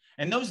time.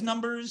 And those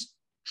numbers,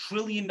 $1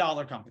 trillion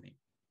company.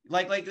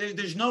 Like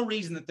there's no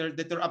reason that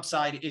their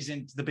upside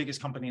isn't the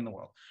biggest company in the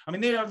world. I mean,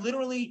 they are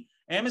literally,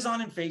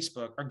 Amazon and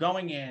Facebook are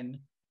going in,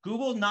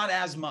 Google not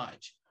as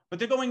much, but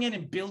they're going in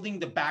and building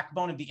the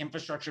backbone of the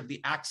infrastructure of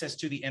the access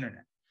to the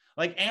internet.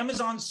 Like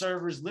Amazon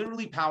servers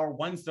literally power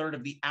 1/3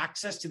 of the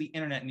access to the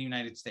internet in the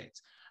United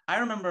States. I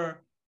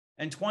remember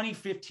in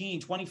 2015,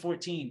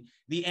 2014,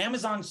 the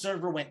Amazon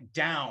server went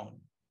down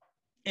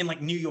in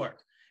like New York.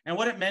 And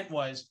what it meant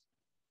was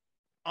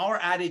our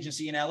ad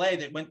agency in LA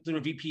that went through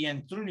a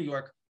VPN through New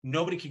York,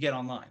 nobody could get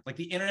online. Like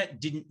the internet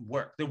didn't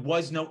work. There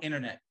was no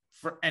internet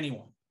for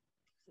anyone.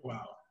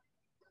 Wow.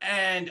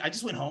 And I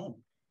just went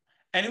home.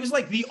 And it was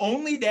like the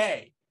only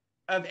day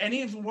of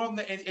any of the world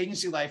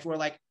agency life where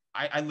like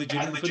I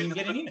legitimately couldn't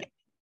get an email.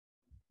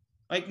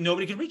 Like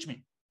nobody could reach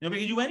me.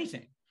 Nobody could do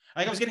anything.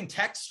 Like I was getting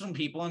texts from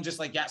people and just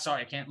like, yeah,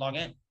 sorry, I can't log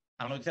in.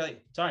 I don't know what to tell you.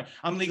 Sorry,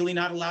 I'm legally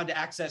not allowed to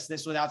access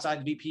this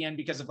outside the VPN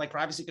because of like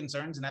privacy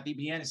concerns. And that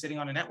VPN is sitting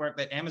on a network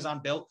that Amazon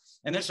built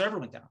and their server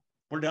went down.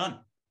 We're done.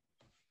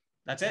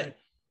 That's it.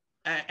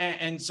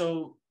 And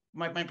so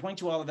my point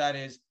to all of that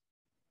is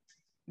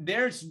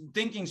they're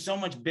thinking so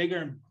much bigger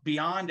and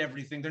beyond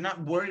everything. They're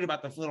not worried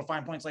about the little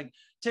fine points. Like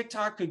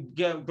TikTok could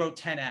grow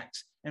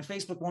 10x and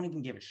Facebook won't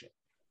even give a shit.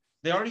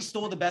 They already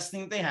stole the best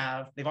thing that they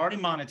have. They've already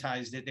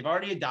monetized it. They've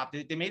already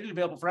adopted it. They made it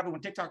available for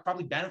everyone. TikTok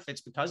probably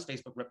benefits because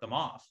Facebook ripped them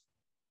off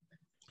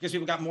because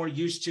people got more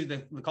used to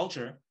the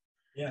culture.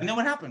 Yeah. And then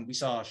what happened? We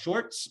saw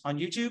shorts on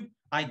YouTube,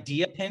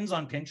 idea pins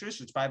on Pinterest,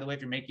 which by the way,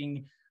 if you're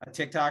making a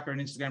TikTok or an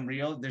Instagram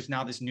reel, there's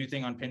now this new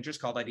thing on Pinterest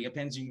called idea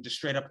pins. You can just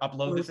straight up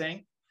upload the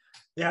thing.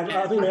 Yeah,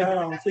 I think they have.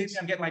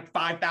 I'm getting like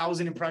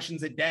 5,000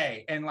 impressions a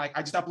day. And like,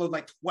 I just upload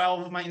like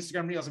 12 of my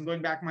Instagram reels. I'm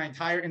going back my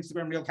entire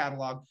Instagram reel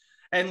catalog.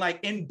 And like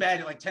in bed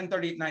at like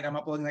 10:30 at night, I'm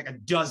uploading like a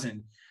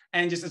dozen.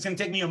 And just, it's going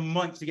to take me a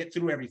month to get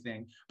through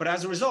everything. But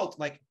as a result,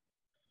 like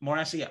more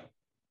SEO.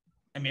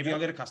 And maybe I'll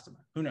get a customer.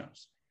 Who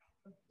knows?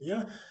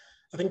 Yeah.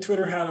 I think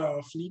Twitter had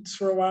fleets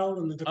for a while.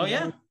 And oh,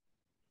 yeah.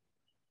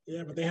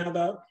 Yeah, but they had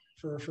that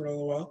for a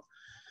little while.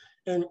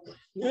 And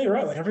yeah, you're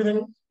right. Like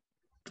everything,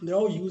 they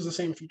all use the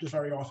same features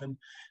very often.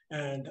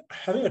 And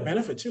I think they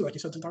benefit too. Like you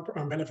said, TikTok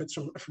benefits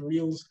from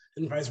Reels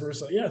and vice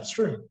versa. Yeah, it's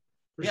true.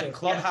 Yeah, sure.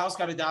 Clubhouse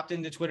got adopted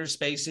into Twitter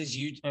Spaces,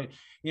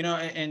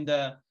 and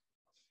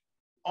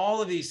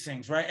all of these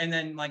things, right? And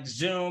then like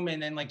Zoom,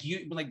 and then like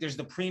there's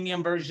the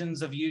premium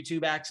versions of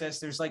YouTube access.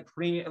 There's like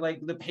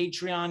the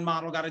Patreon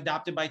model got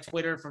adopted by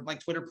Twitter for like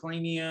Twitter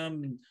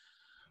Premium, and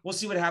we'll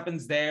see what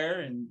happens there.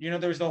 And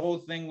there's the whole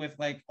thing with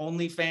like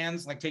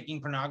OnlyFans, like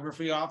taking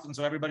pornography off, and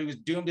so everybody was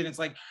doomed. And it's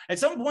like at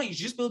some point you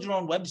should just build your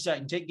own website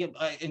and take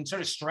and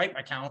sort of Stripe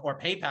account or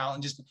PayPal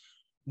and just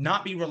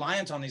not be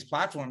reliant on these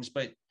platforms,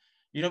 but.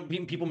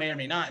 People may or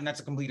may not, and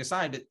that's a complete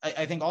aside. But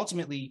I think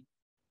ultimately,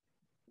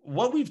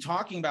 what we've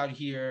talking about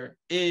here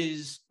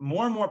is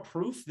more and more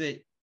proof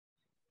that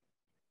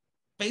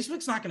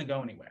Facebook's not going to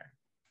go anywhere.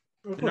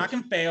 They're not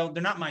going to fail.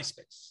 They're not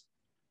MySpace.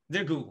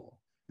 They're Google.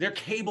 They're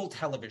cable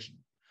television.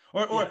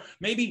 Or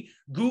maybe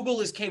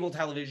Google is cable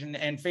television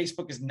and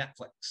Facebook is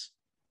Netflix.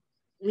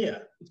 Yeah.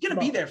 It's going to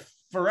be there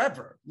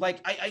forever.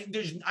 Like,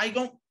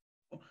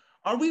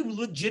 are we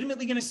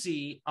legitimately going to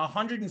see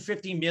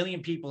 150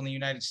 million people in the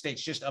United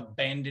States just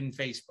abandon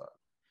Facebook?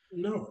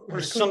 No.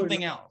 Or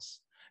something else?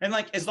 And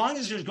like, as long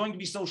as there's going to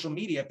be social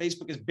media,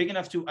 Facebook is big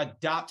enough to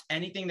adopt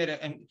anything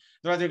that, and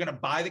they're either going to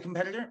buy the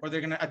competitor or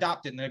they're going to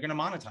adopt it and they're going to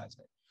monetize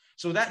it.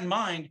 So with that in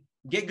mind,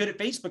 get good at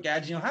Facebook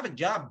ads, and you'll have a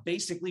job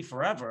basically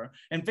forever.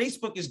 And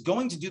Facebook is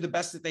going to do the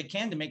best that they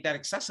can to make that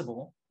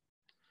accessible.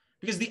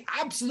 Because the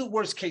absolute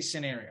worst case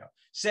scenario,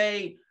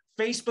 say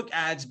Facebook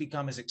ads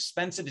become as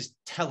expensive as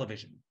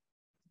television.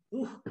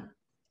 Ooh,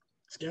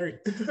 scary.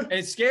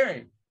 It's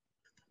scary.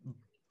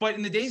 But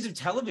in the days of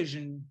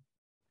television,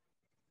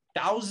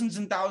 thousands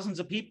and thousands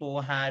of people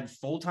had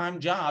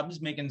full-time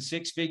jobs making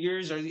six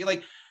figures, or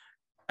like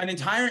an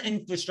entire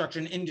infrastructure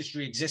and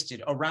industry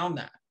existed around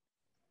that.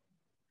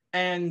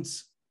 And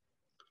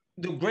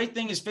the great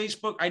thing is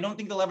Facebook, I don't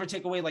think they'll ever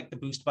take away like the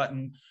boost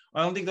button.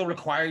 I don't think they'll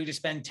require you to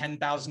spend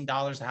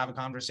 $10,000 to have a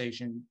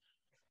conversation.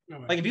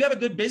 No, like if you have a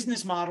good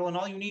business model and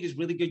all you need is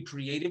really good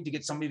creative to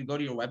get somebody to go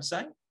to your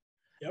website,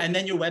 and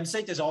then your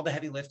website does all the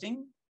heavy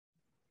lifting,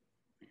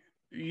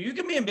 you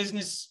can be in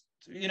business,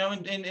 you know,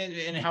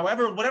 and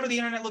however, whatever the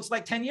internet looks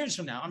like 10 years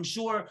from now, I'm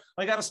sure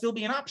like that'll still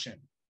be an option.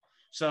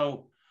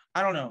 So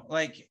I don't know,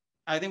 like,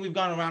 I think we've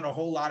gone around a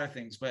whole lot of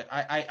things, but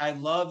I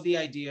love the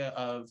idea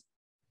of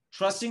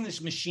trusting this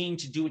machine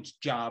to do its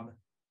job.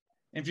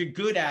 And if you're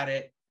good at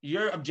it,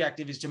 your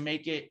objective is to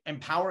make it,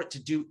 empower it to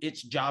do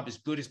its job as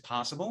good as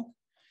possible.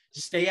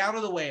 Stay out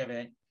of the way of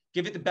it,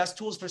 give it the best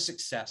tools for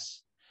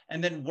success,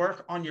 and then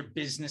work on your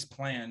business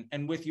plan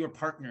and with your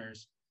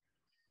partners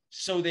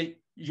so that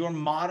your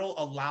model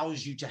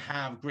allows you to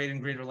have greater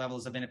and greater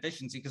levels of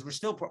inefficiency, because we're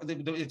still,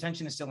 the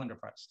attention is still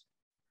underpriced.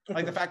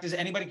 Like the fact is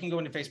anybody can go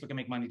into Facebook and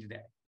make money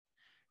today.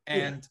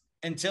 And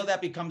until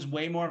that becomes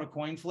way more of a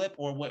coin flip,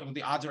 or what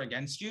the odds are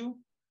against you,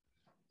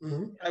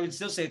 I would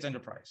still say it's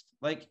underpriced.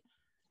 Like,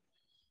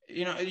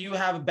 you know, you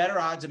have better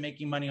odds of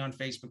making money on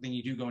Facebook than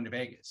you do going to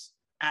Vegas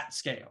at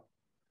scale,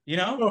 you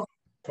know?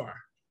 Far.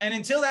 And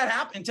until that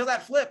happens, until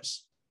that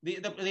flips,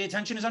 the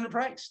attention is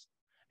underpriced.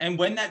 And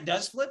when that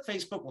does flip,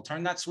 Facebook will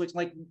turn that switch.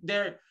 Like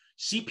their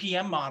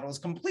CPM model is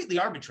completely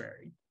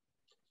arbitrary,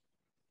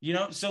 you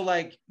know? So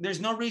like, there's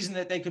no reason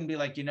that they can be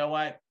like, you know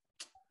what?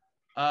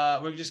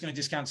 We're just going to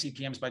discount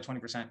CPMs by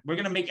 20%. We're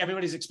going to make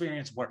everybody's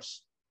experience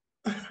worse.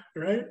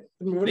 Right?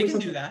 They can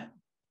do that.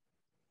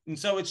 And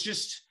so it's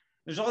just,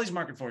 there's all these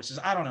market forces.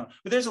 I don't know,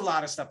 but there's a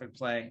lot of stuff at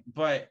play.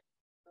 But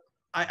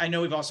I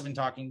know we've also been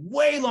talking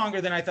way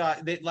longer than I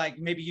thought that like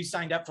maybe you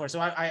signed up for.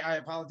 So I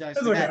apologize.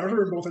 It's okay. I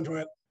heard we both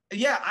enjoy it.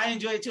 Yeah, I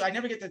enjoy it too. I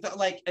never get to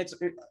like,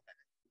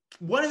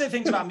 one of the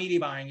things about media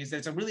buying is that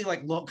it's a really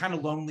like kind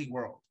of lonely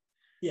world.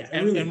 Yeah.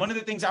 And one of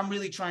the things I'm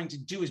really trying to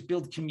do is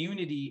build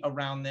community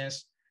around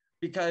this,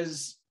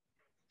 because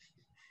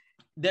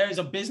there's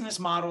a business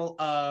model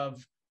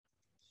of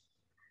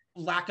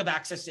lack of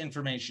access to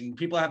information.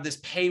 People have this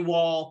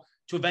paywall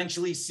to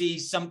eventually see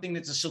something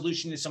that's a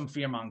solution to some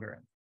fear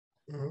mongering.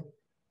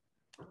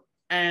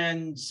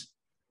 And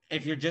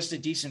if you're just a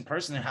decent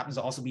person, it happens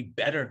to also be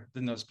better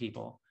than those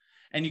people.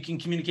 And you can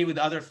communicate with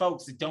other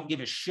folks that don't give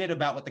a shit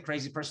about what the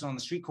crazy person on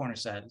the street corner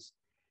says.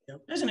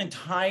 There's an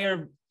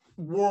entire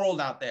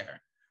world out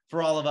there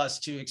for all of us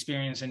to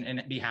experience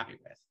and be happy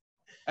with.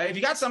 If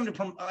you got something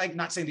to like,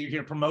 not saying that you're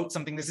here to promote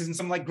something, this isn't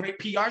some like great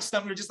PR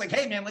stuff. You're just like,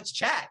 hey man, let's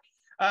chat.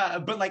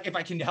 But like, if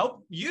I can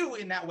help you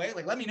in that way,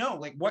 like, let me know,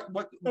 like what,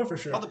 for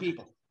sure. Other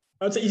people.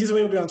 I would say easiest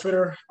way will be on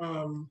Twitter,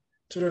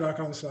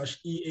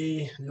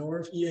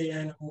 twitter.com/EANorv,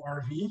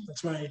 EANORV.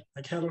 That's my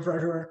like handle for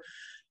everywhere.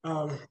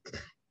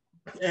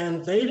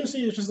 And the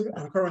agency is just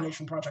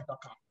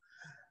coronationproject.com.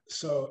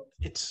 So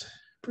it's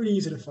pretty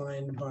easy to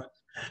find, but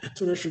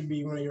Twitter should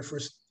be one of your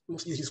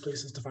most easiest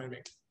places to find me.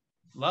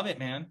 Love it,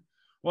 man.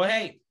 Well,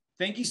 hey,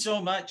 thank you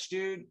so much,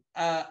 dude.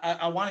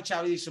 I want to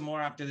chat with you some more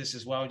after this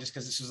as well, just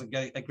because this was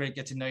a great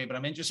get to know you, but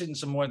I'm interested in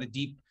some more of the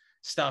deep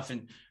stuff,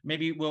 and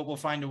maybe we'll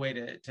find a way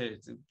to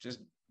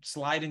just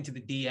slide into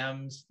the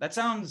DMs. That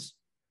sounds,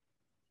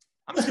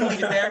 I'm just going to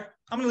leave it there.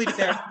 I'm going to leave it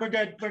there. We're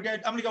good.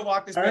 I'm going to go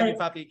walk this baby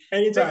puppy.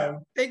 Anytime.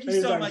 Thank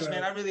you so much,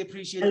 man. I really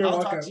appreciate it.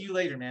 I'll talk to you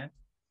later, man.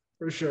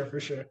 For sure.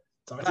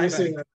 Talk to you soon.